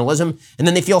Times journalism, and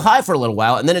then they feel high for a little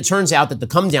while, and then it turns out that the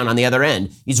come down on the other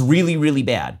end is really, really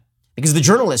bad. Because the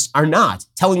journalists are not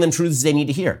telling them truths they need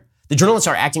to hear. The journalists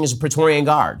are acting as a Praetorian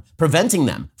Guard, preventing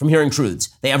them from hearing truths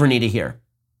they ever need to hear.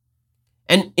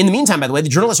 And in the meantime, by the way, the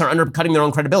journalists are undercutting their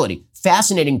own credibility.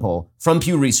 Fascinating poll from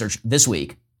Pew Research this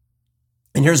week.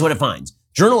 And here's what it finds.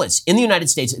 Journalists in the United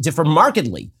States differ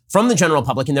markedly from the general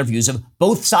public in their views of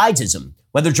both sidesism,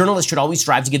 whether journalists should always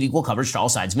strive to give equal coverage to all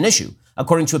sides of an issue,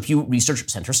 according to a Pew Research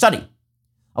Center study.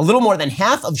 A little more than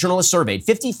half of journalists surveyed,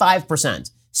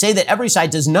 55%, say that every side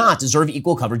does not deserve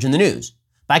equal coverage in the news.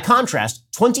 By contrast,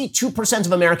 22%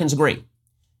 of Americans agree.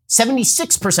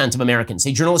 76% of Americans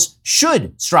say journalists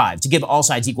should strive to give all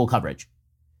sides equal coverage.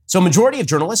 So a majority of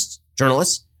journalists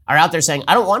are out there saying,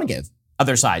 I don't want to give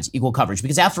other sides equal coverage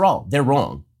because after all, they're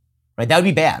wrong, right? That would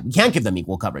be bad. We can't give them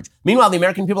equal coverage. Meanwhile, the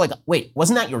American people are like, wait,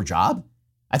 wasn't that your job?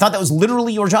 I thought that was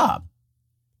literally your job.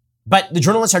 But the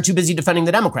journalists are too busy defending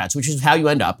the Democrats, which is how you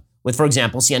end up with, for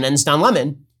example, CNN's Don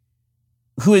Lemon,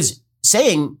 who is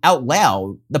saying out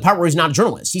loud the part where he's not a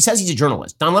journalist. He says he's a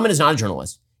journalist. Don Lemon is not a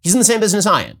journalist. He's in the same business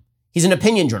I am. He's an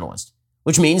opinion journalist,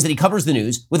 which means that he covers the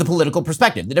news with a political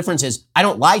perspective. The difference is I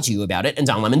don't lie to you about it, and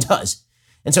Don Lemon does.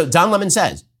 And so Don Lemon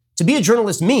says, to be a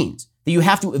journalist means that you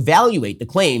have to evaluate the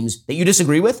claims that you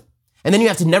disagree with, and then you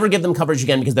have to never give them coverage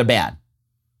again because they're bad.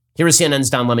 Here is CNN's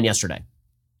Don Lemon yesterday.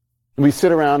 We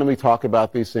sit around and we talk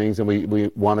about these things, and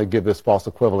we want to give this false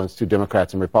equivalence to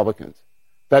Democrats and Republicans.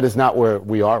 That is not where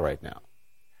we are right now.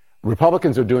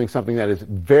 Republicans are doing something that is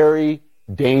very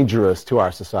dangerous to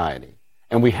our society,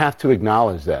 and we have to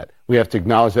acknowledge that. We have to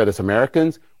acknowledge that as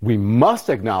Americans. We must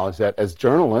acknowledge that as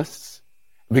journalists,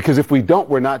 because if we don't,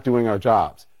 we're not doing our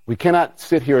jobs. We cannot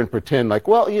sit here and pretend like,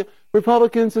 well,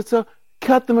 Republicans,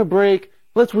 cut them a break.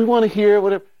 We want to hear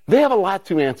whatever. They have a lot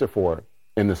to answer for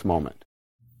in this moment.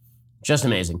 Just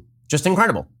amazing. Just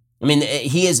incredible. I mean,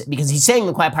 he is, because he's saying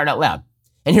the quiet part out loud.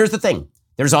 And here's the thing.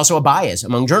 There's also a bias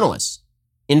among journalists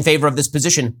in favor of this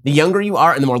position. The younger you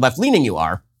are and the more left-leaning you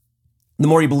are, the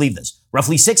more you believe this.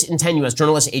 Roughly 6 in 10 U.S.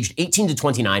 journalists aged 18 to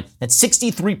 29, that's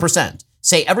 63%,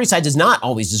 say every side does not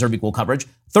always deserve equal coverage.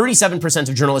 37%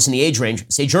 of journalists in the age range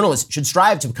say journalists should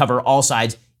strive to cover all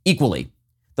sides equally.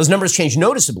 Those numbers change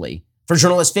noticeably for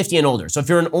journalists 50 and older. So if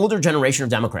you're an older generation of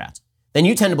Democrats, then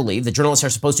you tend to believe that journalists are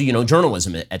supposed to,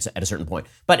 journalism at a certain point.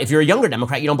 But if you're a younger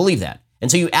Democrat, you don't believe that.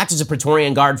 And so you act as a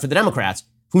Praetorian Guard for the Democrats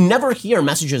who never hear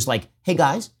messages like, hey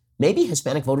guys, maybe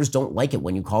Hispanic voters don't like it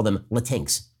when you call them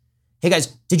Latinx. Hey guys,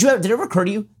 did it ever occur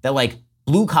to you that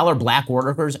blue collar black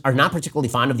workers are not particularly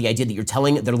fond of the idea that you're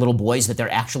telling their little boys that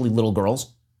they're actually little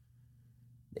girls?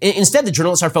 Instead, the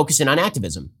journalists are focusing on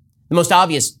activism. The most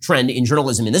obvious trend in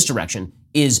journalism in this direction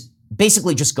is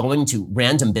basically just going to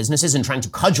random businesses and trying to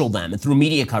cudgel them through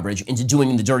media coverage into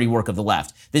doing the dirty work of the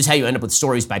left. This is how you end up with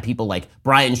stories by people like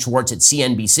Brian Schwartz at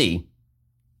CNBC,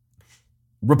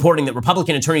 reporting that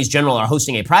Republican attorneys general are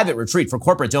hosting a private retreat for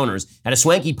corporate donors at a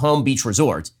swanky Palm Beach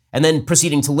resort, and then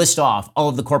proceeding to list off all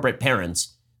of the corporate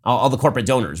parents, all the corporate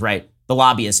donors, right? The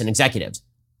lobbyists and executives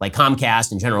like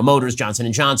Comcast and General Motors,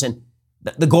 Johnson & Johnson.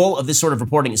 The goal of this sort of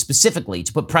reporting is specifically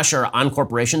to put pressure on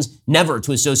corporations never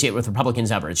to associate with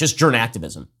Republicans ever. It's just journal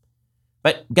activism.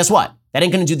 But guess what? That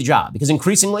ain't going to do the job, because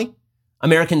increasingly,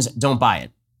 Americans don't buy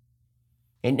it.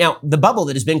 And now, the bubble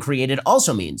that has been created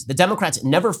also means that Democrats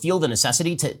never feel the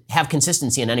necessity to have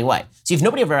consistency in any way. See, if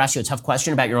nobody ever asks you a tough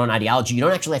question about your own ideology, you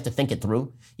don't actually have to think it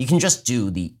through. You can just do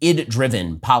the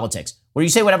id-driven politics, where you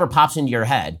say whatever pops into your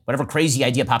head, whatever crazy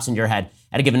idea pops into your head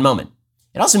at a given moment.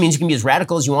 It also means you can be as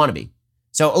radical as you want to be.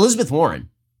 So Elizabeth Warren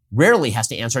rarely has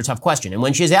to answer a tough question. And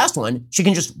when she is asked one, she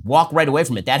can just walk right away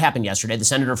from it. That happened yesterday, the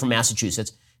senator from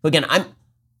Massachusetts, who, again,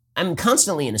 I'm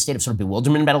constantly in a state of sort of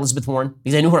bewilderment about Elizabeth Warren,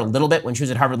 because I knew her a little bit when she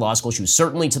was at Harvard Law School. She was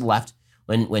certainly to the left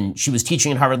when she was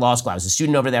teaching at Harvard Law School. I was a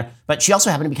student over there. But she also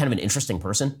happened to be kind of an interesting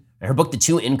person. Her book, The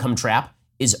Two-Income Trap,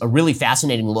 is a really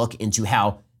fascinating look into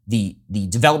how the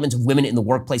development of women in the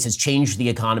workplace has changed the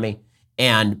economy,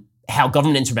 and how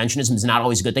government interventionism is not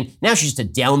always a good thing. Now she's just a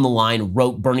down-the-line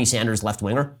rote Bernie Sanders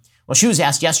left-winger. Well, she was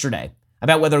asked yesterday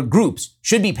about whether groups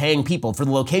should be paying people for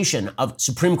the location of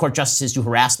Supreme Court justices to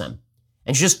harass them.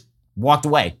 And she just walked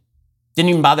away. Didn't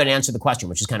even bother to answer the question,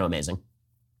 which is kind of amazing.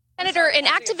 Senator, an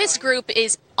activist group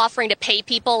is offering to pay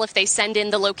people if they send in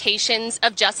the locations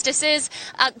of justices.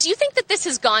 Do you think that this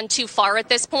has gone too far at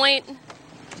this point?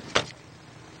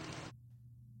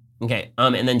 Okay,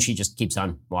 and then she just keeps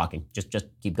on walking. Just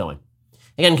keep going.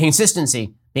 Again,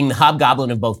 consistency being the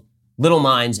hobgoblin of both little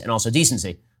minds and also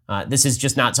decency. This is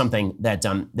just not something that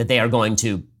that they are going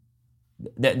to.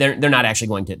 They're not actually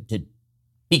going to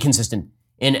be consistent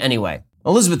in any way.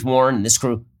 Elizabeth Warren and this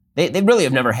crew, they really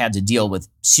have never had to deal with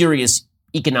serious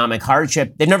economic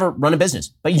hardship. They've never run a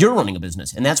business, but you're running a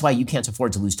business, and that's why you can't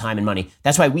afford to lose time and money.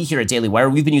 That's why we here at Daily Wire,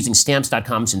 we've been using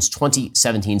Stamps.com since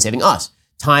 2017, saving us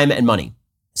time and money.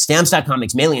 Stamps.com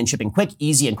makes mailing and shipping quick,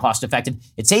 easy, and cost-effective.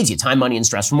 It saves you time, money, and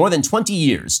stress. For more than 20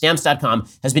 years, Stamps.com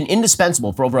has been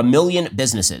indispensable for over 1 million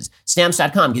businesses.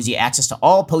 Stamps.com gives you access to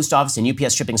all post office and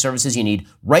UPS shipping services you need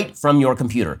right from your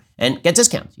computer. And get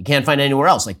discounts you can't find anywhere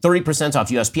else, like 30% off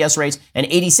USPS rates and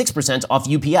 86% off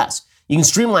UPS. You can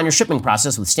streamline your shipping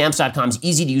process with Stamps.com's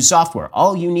easy-to-use software.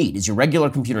 All you need is your regular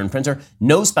computer and printer,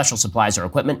 no special supplies or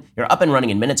equipment. You're up and running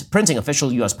in minutes, printing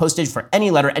official U.S. postage for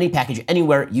any letter, any package,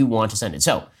 anywhere you want to send it.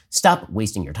 So stop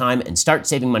wasting your time and start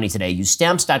saving money today. Use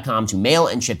Stamps.com to mail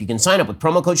and ship. You can sign up with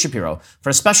promo code Shapiro for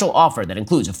a special offer that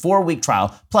includes a 4-week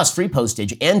trial, plus free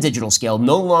postage and digital scale,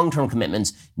 no long-term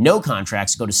commitments, no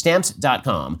contracts. Go to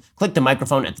Stamps.com, click the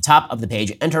microphone at the top of the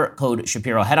page, enter code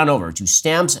Shapiro. Head on over to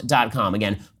Stamps.com.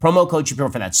 Again, promo code Shapiro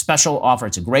for that special offer.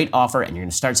 It's a great offer, and you're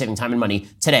going to start saving time and money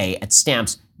today at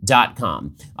Stamps.com.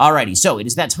 dailywireplus.com. Alrighty, so it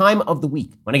is that time of the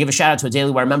week when I give a shout out to a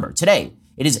Daily Wire member. Today,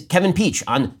 it is Kevin Peach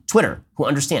on Twitter, who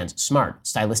understands smart,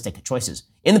 stylistic choices.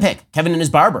 In the pic, Kevin and his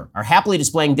barber are happily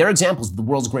displaying their examples of the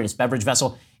world's greatest beverage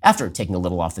vessel after taking a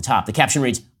little off the top. The caption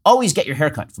reads, "Always get your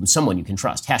haircut from someone you can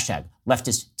trust. Hashtag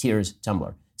leftist tears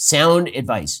Tumblr." Sound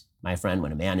advice, my friend,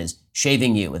 when a man is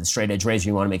shaving you with a straight edge razor,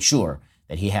 you want to make sure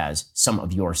that he has some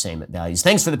of your same values.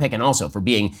 Thanks for the pick and also for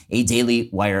being a Daily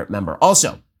Wire member.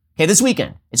 Also, okay, this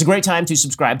weekend, it's a great time to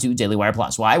subscribe to Daily Wire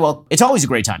Plus. Why? Well, it's always a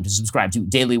great time to subscribe to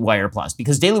Daily Wire Plus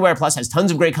because Daily Wire Plus has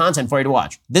tons of great content for you to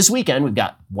watch. This weekend, we've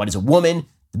got What is a Woman?,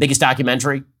 the biggest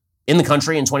documentary in the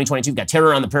country in 2022. We've got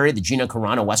Terror on the Prairie, the Gina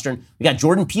Carano Western. We got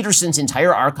Jordan Peterson's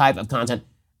entire archive of content.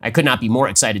 I could not be more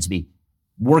excited to be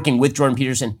working with Jordan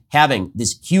Peterson, having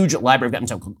this huge library. I'm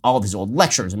talking all of his old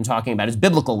lectures. I'm talking about his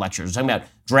biblical lectures. I'm talking about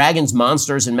Dragons,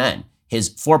 Monsters, and Men, his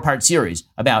 4-part series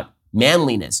about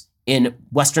manliness in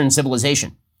Western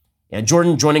civilization. And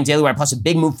Jordan joining Daily Wire Plus, a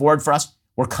big move forward for us.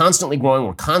 We're constantly growing.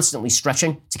 We're constantly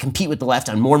stretching to compete with the left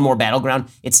on more and more battleground.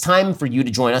 It's time for you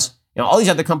to join us. You know, all these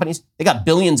other companies, they got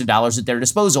billions of dollars at their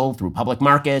disposal through public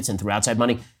markets and through outside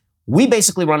money. We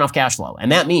basically run off cash flow.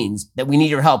 And that means that we need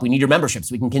your help. We need your membership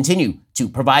so we can continue to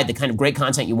provide the kind of great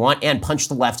content you want and punch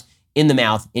the left in the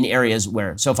mouth in areas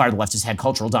where so far the left has had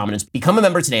cultural dominance. Become a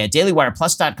member today at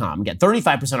dailywireplus.com. Get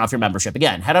 35% off your membership.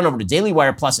 Again, head on over to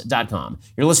dailywireplus.com.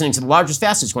 You're listening to the largest,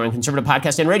 fastest growing conservative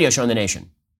podcast and radio show in the nation.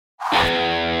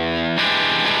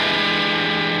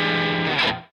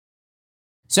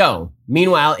 So,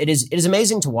 meanwhile, it is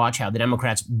amazing to watch how the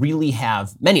Democrats really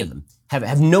have, many of them,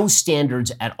 have no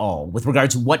standards at all with regard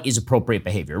to what is appropriate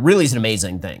behavior. It really is an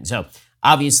amazing thing. So,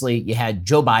 obviously, you had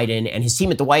Joe Biden and his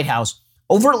team at the White House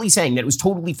overtly saying that it was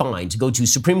totally fine to go to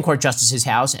Supreme Court Justice's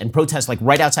house and protest like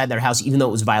right outside their house, even though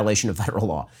it was a violation of federal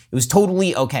law. It was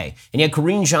totally okay. And you had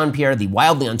Karine Jean-Pierre, the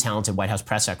wildly untalented White House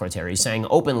press secretary, saying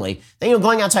openly that, you know,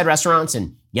 going outside restaurants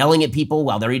and yelling at people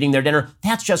while they're eating their dinner,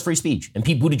 that's just free speech. And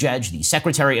Pete Buttigieg, the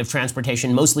Secretary of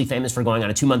Transportation, mostly famous for going on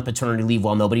a 2-month paternity leave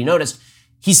while nobody noticed,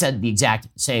 he said the exact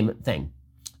same thing.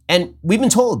 And we've been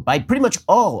told by pretty much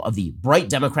all of the bright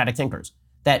Democratic thinkers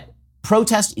that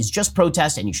protest is just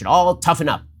protest and you should all toughen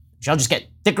up. You should all just get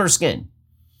thicker skin.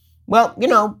 Well, you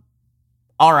know,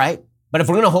 all right. But if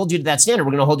we're going to hold you to that standard,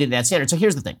 we're going to hold you to that standard. So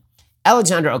here's the thing.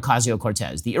 Alexandra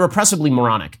Ocasio-Cortez, the irrepressibly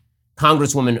moronic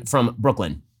congresswoman from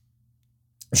Brooklyn,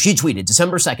 she tweeted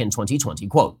December 2nd, 2020,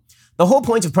 quote, "The whole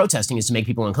point of protesting is to make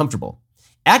people uncomfortable.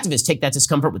 Activists take that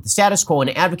discomfort with the status quo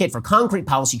and advocate for concrete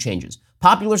policy changes.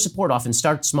 Popular support often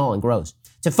starts small and grows.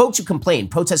 To folks who complain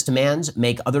protest demands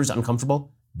make others uncomfortable,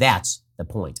 that's the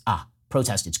point.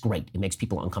 Protest, it's great. It makes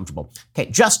people uncomfortable." Okay,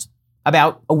 just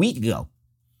about a week ago,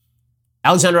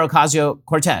 Alexandra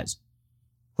Ocasio-Cortez,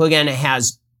 who again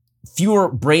has fewer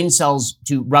brain cells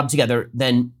to rub together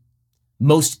than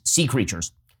most sea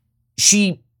creatures,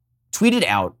 she tweeted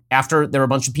out after there were a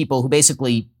bunch of people who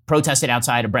basically protested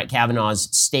outside of Brett Kavanaugh's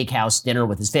steakhouse dinner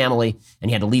with his family, and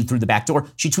he had to leave through the back door.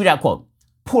 She tweeted out, quote,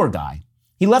 "Poor guy.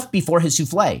 He left before his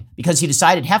souffle because he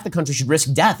decided half the country should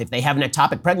risk death if they have an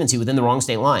ectopic pregnancy within the wrong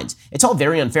state lines. It's all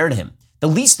very unfair to him. The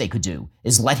least they could do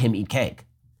is let him eat cake."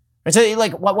 Right? So,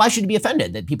 like, why should he be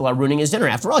offended that people are ruining his dinner?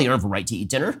 After all, you don't have a right to eat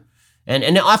dinner. And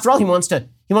after all, he wants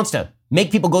to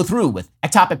make people go through with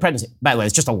ectopic pregnancy. By the way,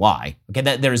 it's just a lie. Okay,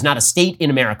 that there is not a state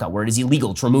in America where it is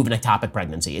illegal to remove an ectopic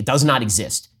pregnancy. It does not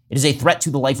exist. It is a threat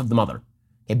to the life of the mother.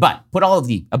 Okay, but put all of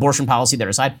the abortion policy there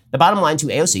aside. The bottom line to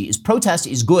AOC is protest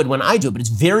is good when I do it, but it's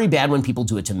very bad when people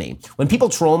do it to me. When people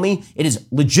troll me, it is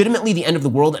legitimately the end of the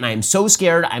world, and I am so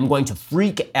scared I'm going to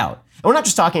freak out. And we're not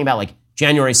just talking about like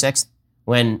January 6th,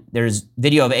 when there's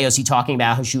video of AOC talking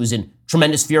about how she was in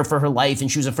tremendous fear for her life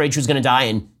and she was afraid she was going to die.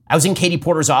 And I was in Katie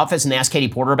Porter's office and they asked Katie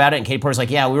Porter about it. And Katie Porter's like,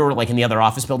 yeah, we were like in the other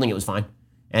office building. It was fine.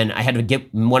 And I had to give,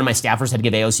 one of my staffers had to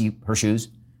give AOC her shoes,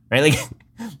 right? Like,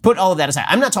 put all of that aside.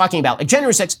 I'm not talking about, like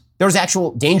January 6th, there was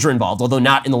actual danger involved, although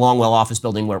not in the Longwell office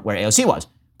building where AOC was,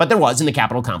 but there was in the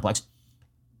Capitol complex.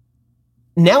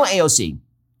 Now AOC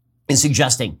is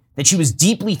suggesting that she was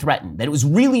deeply threatened, that it was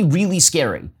really, really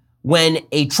scary when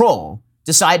a troll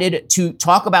decided to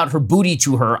talk about her booty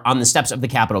to her on the steps of the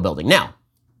Capitol building. Now,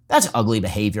 that's ugly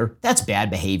behavior. That's bad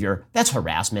behavior. That's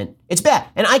harassment. It's bad.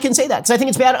 And I can say that because I think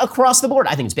it's bad across the board.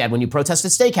 I think it's bad when you protest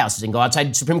at steakhouses and go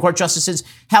outside Supreme Court justices'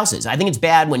 houses. I think it's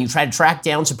bad when you try to track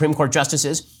down Supreme Court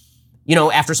justices, you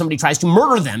know, after somebody tries to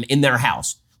murder them in their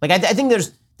house. Like, I think there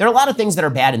are a lot of things that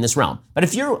are bad in this realm. But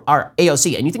if you are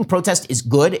AOC and you think protest is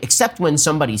good, except when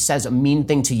somebody says a mean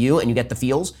thing to you and you get the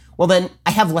feels, well, then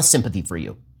I have less sympathy for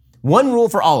you. One rule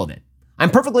for all of it.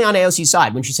 I'm perfectly on AOC's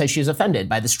side when she says she is offended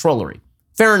by this trollery.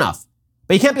 Fair enough.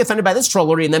 But you can't be offended by this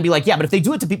trollery and then be like, yeah, but if they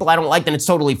do it to people I don't like, then it's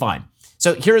totally fine.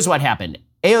 So here's what happened.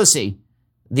 AOC,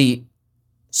 the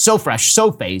so fresh,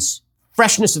 so face,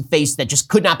 freshness of face that just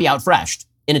could not be out-freshed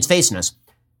in its faceness.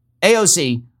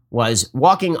 AOC was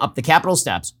walking up the Capitol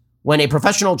steps when a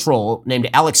professional troll named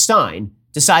Alex Stein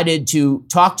decided to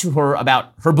talk to her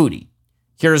about her booty.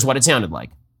 Here's what it sounded like.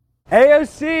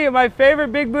 AOC, my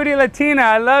favorite big booty Latina.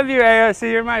 I love you,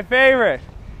 AOC. You're my favorite.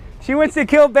 She wants to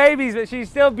kill babies, but she's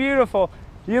still beautiful.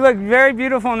 You look very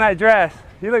beautiful in that dress.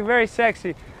 You look very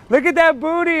sexy. Look at that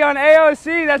booty on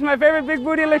AOC. That's my favorite big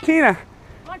booty Latina.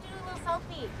 I want to do a little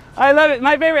selfie. I love it.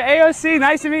 My favorite AOC.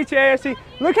 Nice to meet you, AOC.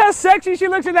 Look how sexy she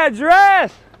looks in that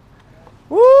dress.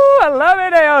 Woo, I love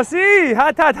it, AOC.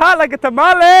 Hot, hot, hot like a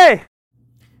tamale.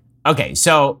 Okay,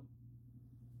 so,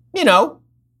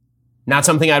 not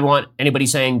something I'd want anybody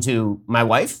saying to my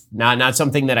wife. Not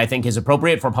something that I think is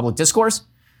appropriate for public discourse.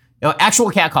 Actual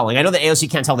catcalling. I know that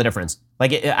AOC can't tell the difference.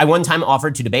 Like, I one time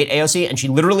offered to debate AOC, and she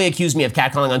literally accused me of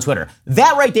catcalling on Twitter.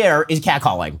 That right there is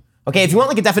catcalling. Okay, if you want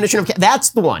like a definition of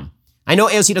that's the one. I know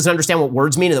AOC doesn't understand what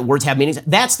words mean and that words have meanings.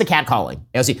 That's the catcalling,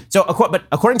 AOC. So, but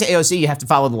according to AOC, you have to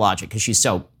follow the logic because she's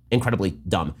so incredibly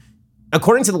dumb.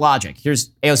 According to the logic, here's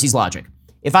AOC's logic.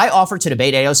 If I offer to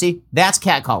debate AOC, that's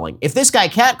catcalling. If this guy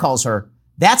catcalls her,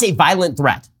 that's a violent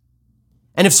threat.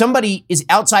 And if somebody is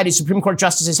outside a Supreme Court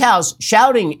justice's house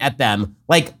shouting at them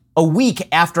like a week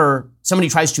after somebody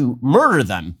tries to murder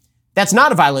them, that's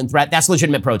not a violent threat. That's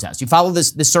legitimate protest. You follow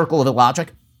this circle of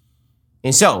illogic?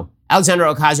 And so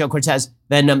Alexandria Ocasio-Cortez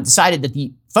then decided that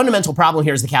the fundamental problem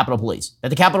here is the Capitol Police, that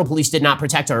the Capitol Police did not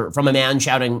protect her from a man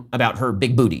shouting about her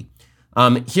big booty.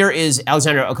 Here is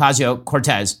Alexandria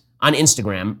Ocasio-Cortez on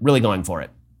Instagram, really going for it.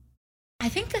 I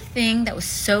think the thing that was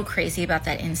so crazy about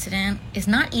that incident is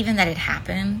not even that it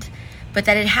happened, but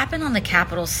that it happened on the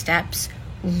Capitol steps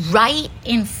right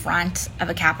in front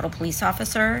of a Capitol police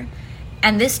officer.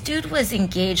 And this dude was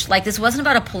engaged, like this wasn't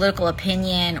about a political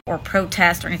opinion or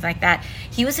protest or anything like that.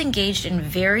 He was engaged in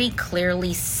very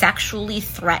clearly sexually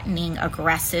threatening,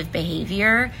 aggressive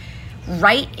behavior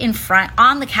right in front,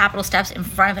 on the Capitol steps in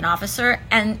front of an officer.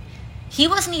 And he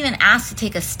wasn't even asked to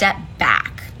take a step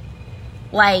back.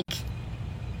 Like,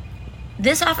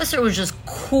 this officer was just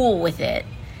cool with it.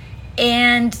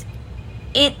 And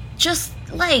it just,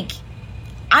 like,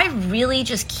 I really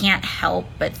just can't help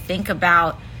but think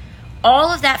about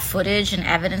all of that footage and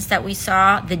evidence that we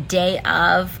saw the day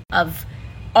of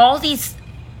all these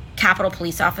Capitol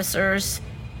police officers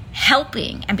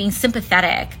helping and being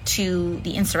sympathetic to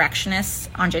the insurrectionists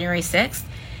on January 6th.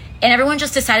 And everyone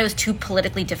just decided it was too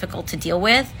politically difficult to deal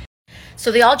with.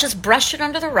 So they all just brushed it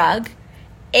under the rug.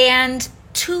 And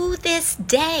to this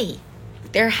day,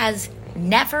 there has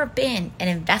never been an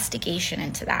investigation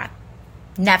into that.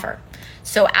 Never.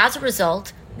 So as a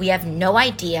result, we have no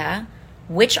idea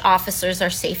which officers are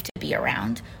safe to be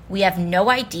around. We have no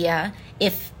idea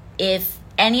if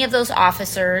any of those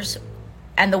officers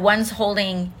and the ones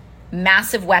holding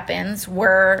massive weapons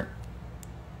were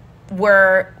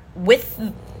with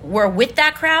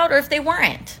that crowd or if they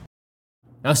weren't.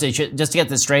 No, so just to get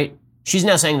this straight, she's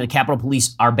now saying the Capitol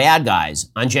Police are bad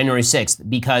guys on January 6th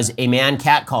because a man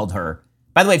catcalled her.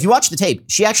 By the way, if you watch the tape,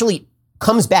 she actually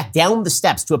comes back down the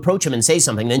steps to approach him and say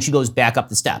something, then she goes back up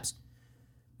the steps.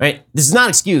 Right? This does not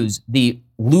excuse the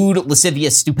lewd,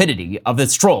 lascivious stupidity of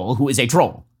this troll who is a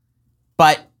troll.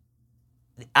 But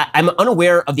I'm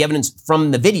unaware of the evidence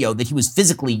from the video that he was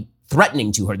physically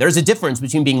threatening to her. There's a difference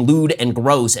between being lewd and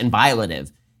gross and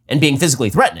violative and being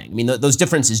physically threatening. I mean, those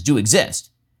differences do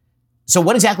exist. So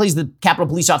what exactly is the Capitol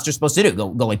Police officer supposed to do?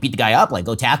 Go like beat the guy up? Like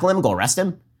go tackle him? Go arrest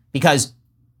him? Because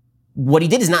what he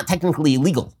did is not technically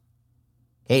illegal.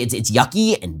 Okay, it's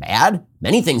yucky and bad.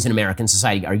 Many things in American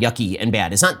society are yucky and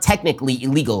bad. It's not technically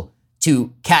illegal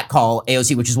to catcall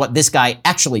AOC, which is what this guy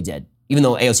actually did, even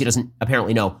though AOC doesn't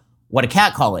apparently know what a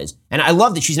catcall is. And I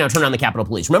love that she's now turned on the Capitol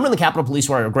Police. Remember when the Capitol Police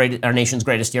were our nation's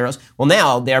greatest heroes? Well,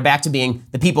 now they're back to being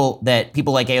the people that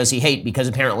people like AOC hate because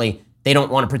apparently they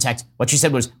don't want to protect, what she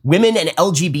said was women and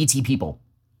LGBT people.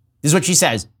 This is what she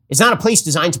says. It's not a place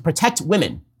designed to protect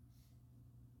women.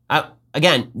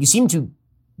 Again, you seem to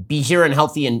be here and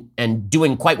healthy and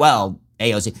doing quite well,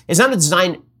 AOC. It's not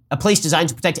a place designed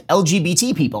to protect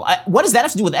LGBT people. What does that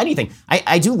have to do with anything?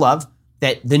 I do love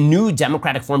that the new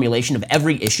Democratic formulation of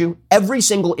every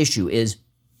single issue is,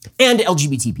 and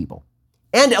LGBT people,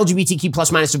 and LGBTQ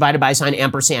plus minus divided by sign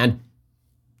ampersand,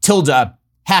 tilde,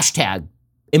 hashtag,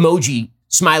 emoji,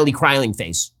 smiley, crying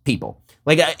face people.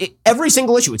 Like every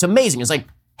single issue. It's amazing. It's like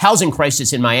housing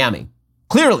crisis in Miami.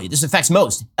 Clearly, this affects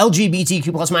most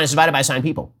LGBTQ plus minus divided by sign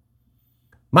people.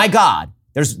 My God,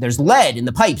 there's lead in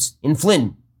the pipes in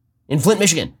Flint, in Flint,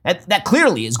 Michigan. That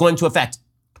clearly is going to affect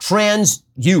trans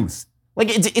youth. Like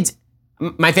it's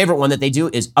my favorite one that they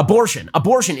do is abortion.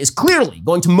 Abortion is clearly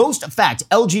going to most affect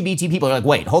LGBT people. They're like,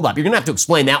 wait, hold up. You're going to have to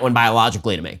explain that one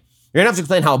biologically to me. You're going to have to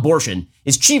explain how abortion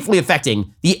is chiefly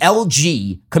affecting the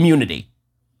LG community.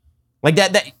 Like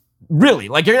that really,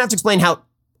 like you're going to have to explain how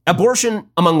abortion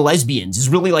among lesbians is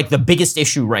really like the biggest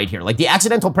issue right here. Like the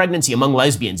accidental pregnancy among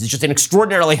lesbians is just an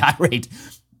extraordinarily high rate.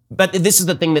 But this is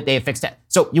the thing that they have fixed.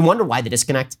 So you wonder why the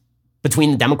disconnect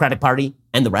between the Democratic Party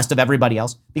and the rest of everybody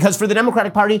else? Because for the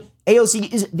Democratic Party,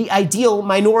 AOC is the ideal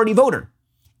minority voter.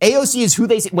 AOC is who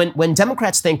they say, when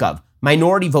Democrats think of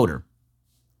minority voter,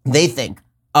 they think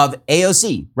of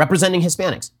AOC representing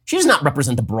Hispanics. She does not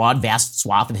represent the broad, vast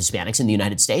swath of Hispanics in the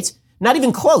United States. Not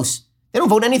even close. They don't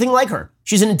vote anything like her.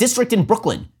 She's in a district in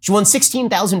Brooklyn. She won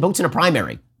 16,000 votes in a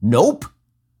primary. Nope.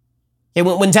 Okay,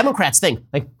 when Democrats think,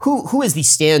 like, who is the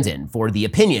stand-in for the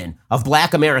opinion of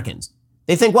black Americans?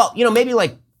 They think, well, maybe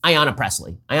like Ayanna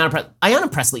Pressley. Ayanna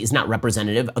Pressley is not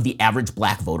representative of the average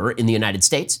black voter in the United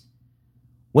States.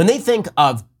 When they think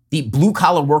of the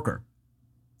blue-collar worker,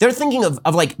 they're thinking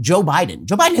of like Joe Biden.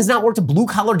 Joe Biden has not worked a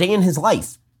blue-collar day in his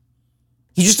life.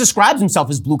 He just describes himself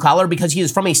as blue-collar because he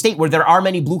is from a state where there are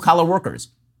many blue-collar workers.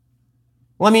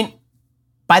 Well, I mean,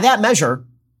 by that measure,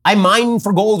 I mine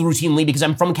for gold routinely because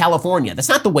I'm from California. That's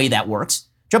not the way that works.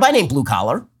 Joe Biden ain't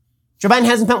blue-collar. Joe Biden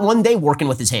hasn't spent one day working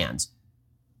with his hands.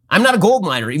 I'm not a gold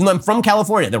miner, even though I'm from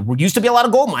California. There used to be a lot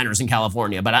of gold miners in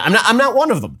California, but I'm not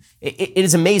one of them. It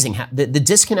is amazing how the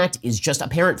disconnect is just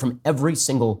apparent from every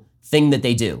single thing that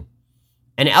they do.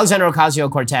 And Alexandria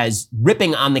Ocasio-Cortez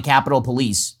ripping on the Capitol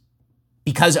Police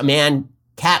because a man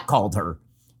catcalled her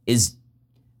is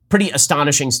pretty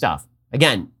astonishing stuff.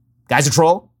 Again, guy's a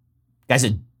troll. Guy's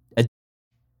a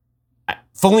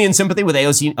fully in sympathy with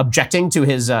AOC objecting to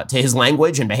his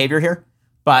language and behavior here,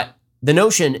 but the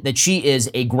notion that she is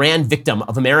a grand victim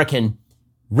of American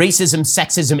racism,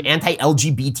 sexism,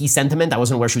 anti-LGBT sentiment. I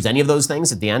wasn't aware she was any of those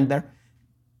things at the end there.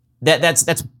 That's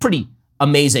a pretty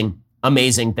amazing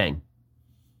thing.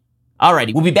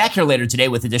 Alrighty, we'll be back here later today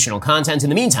with additional content. In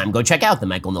the meantime, go check out The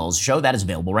Michael Knowles Show. That is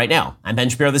available right now. I'm Ben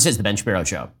Shapiro. This is The Ben Shapiro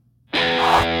Show.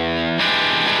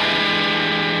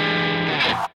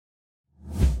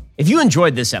 If you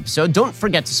enjoyed this episode, don't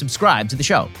forget to subscribe to the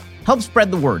show. Help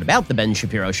spread the word about The Ben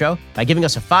Shapiro Show by giving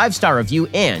us a 5-star review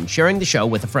and sharing the show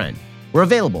with a friend. We're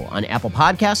available on Apple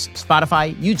Podcasts,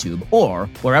 Spotify, YouTube, or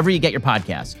wherever you get your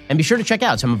podcasts. And be sure to check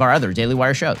out some of our other Daily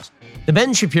Wire shows. The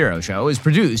Ben Shapiro Show is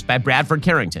produced by Bradford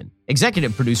Carrington,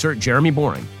 executive producer Jeremy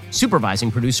Boring, supervising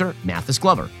producer Mathis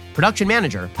Glover, production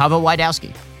manager Pavel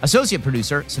Wydowski, associate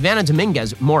producer Savannah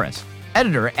Dominguez Morris,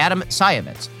 editor Adam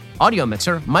Sayevitz, audio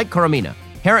mixer Mike Coromina,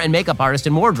 hair and makeup artist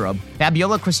and wardrobe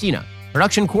Fabiola Cristina,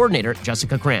 production coordinator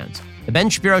Jessica Kranz. The Ben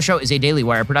Shapiro Show is a Daily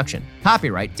Wire production.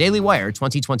 Copyright Daily Wire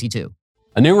 2022.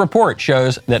 A new report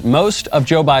shows that most of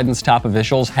Joe Biden's top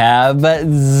officials have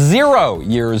 0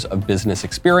 years of business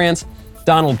experience.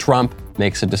 Donald Trump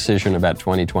makes a decision about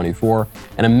 2024,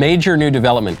 and a major new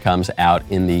development comes out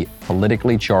in the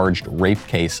politically charged rape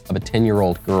case of a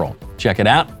 10-year-old girl. Check it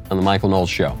out on The Michael Knowles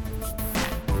Show.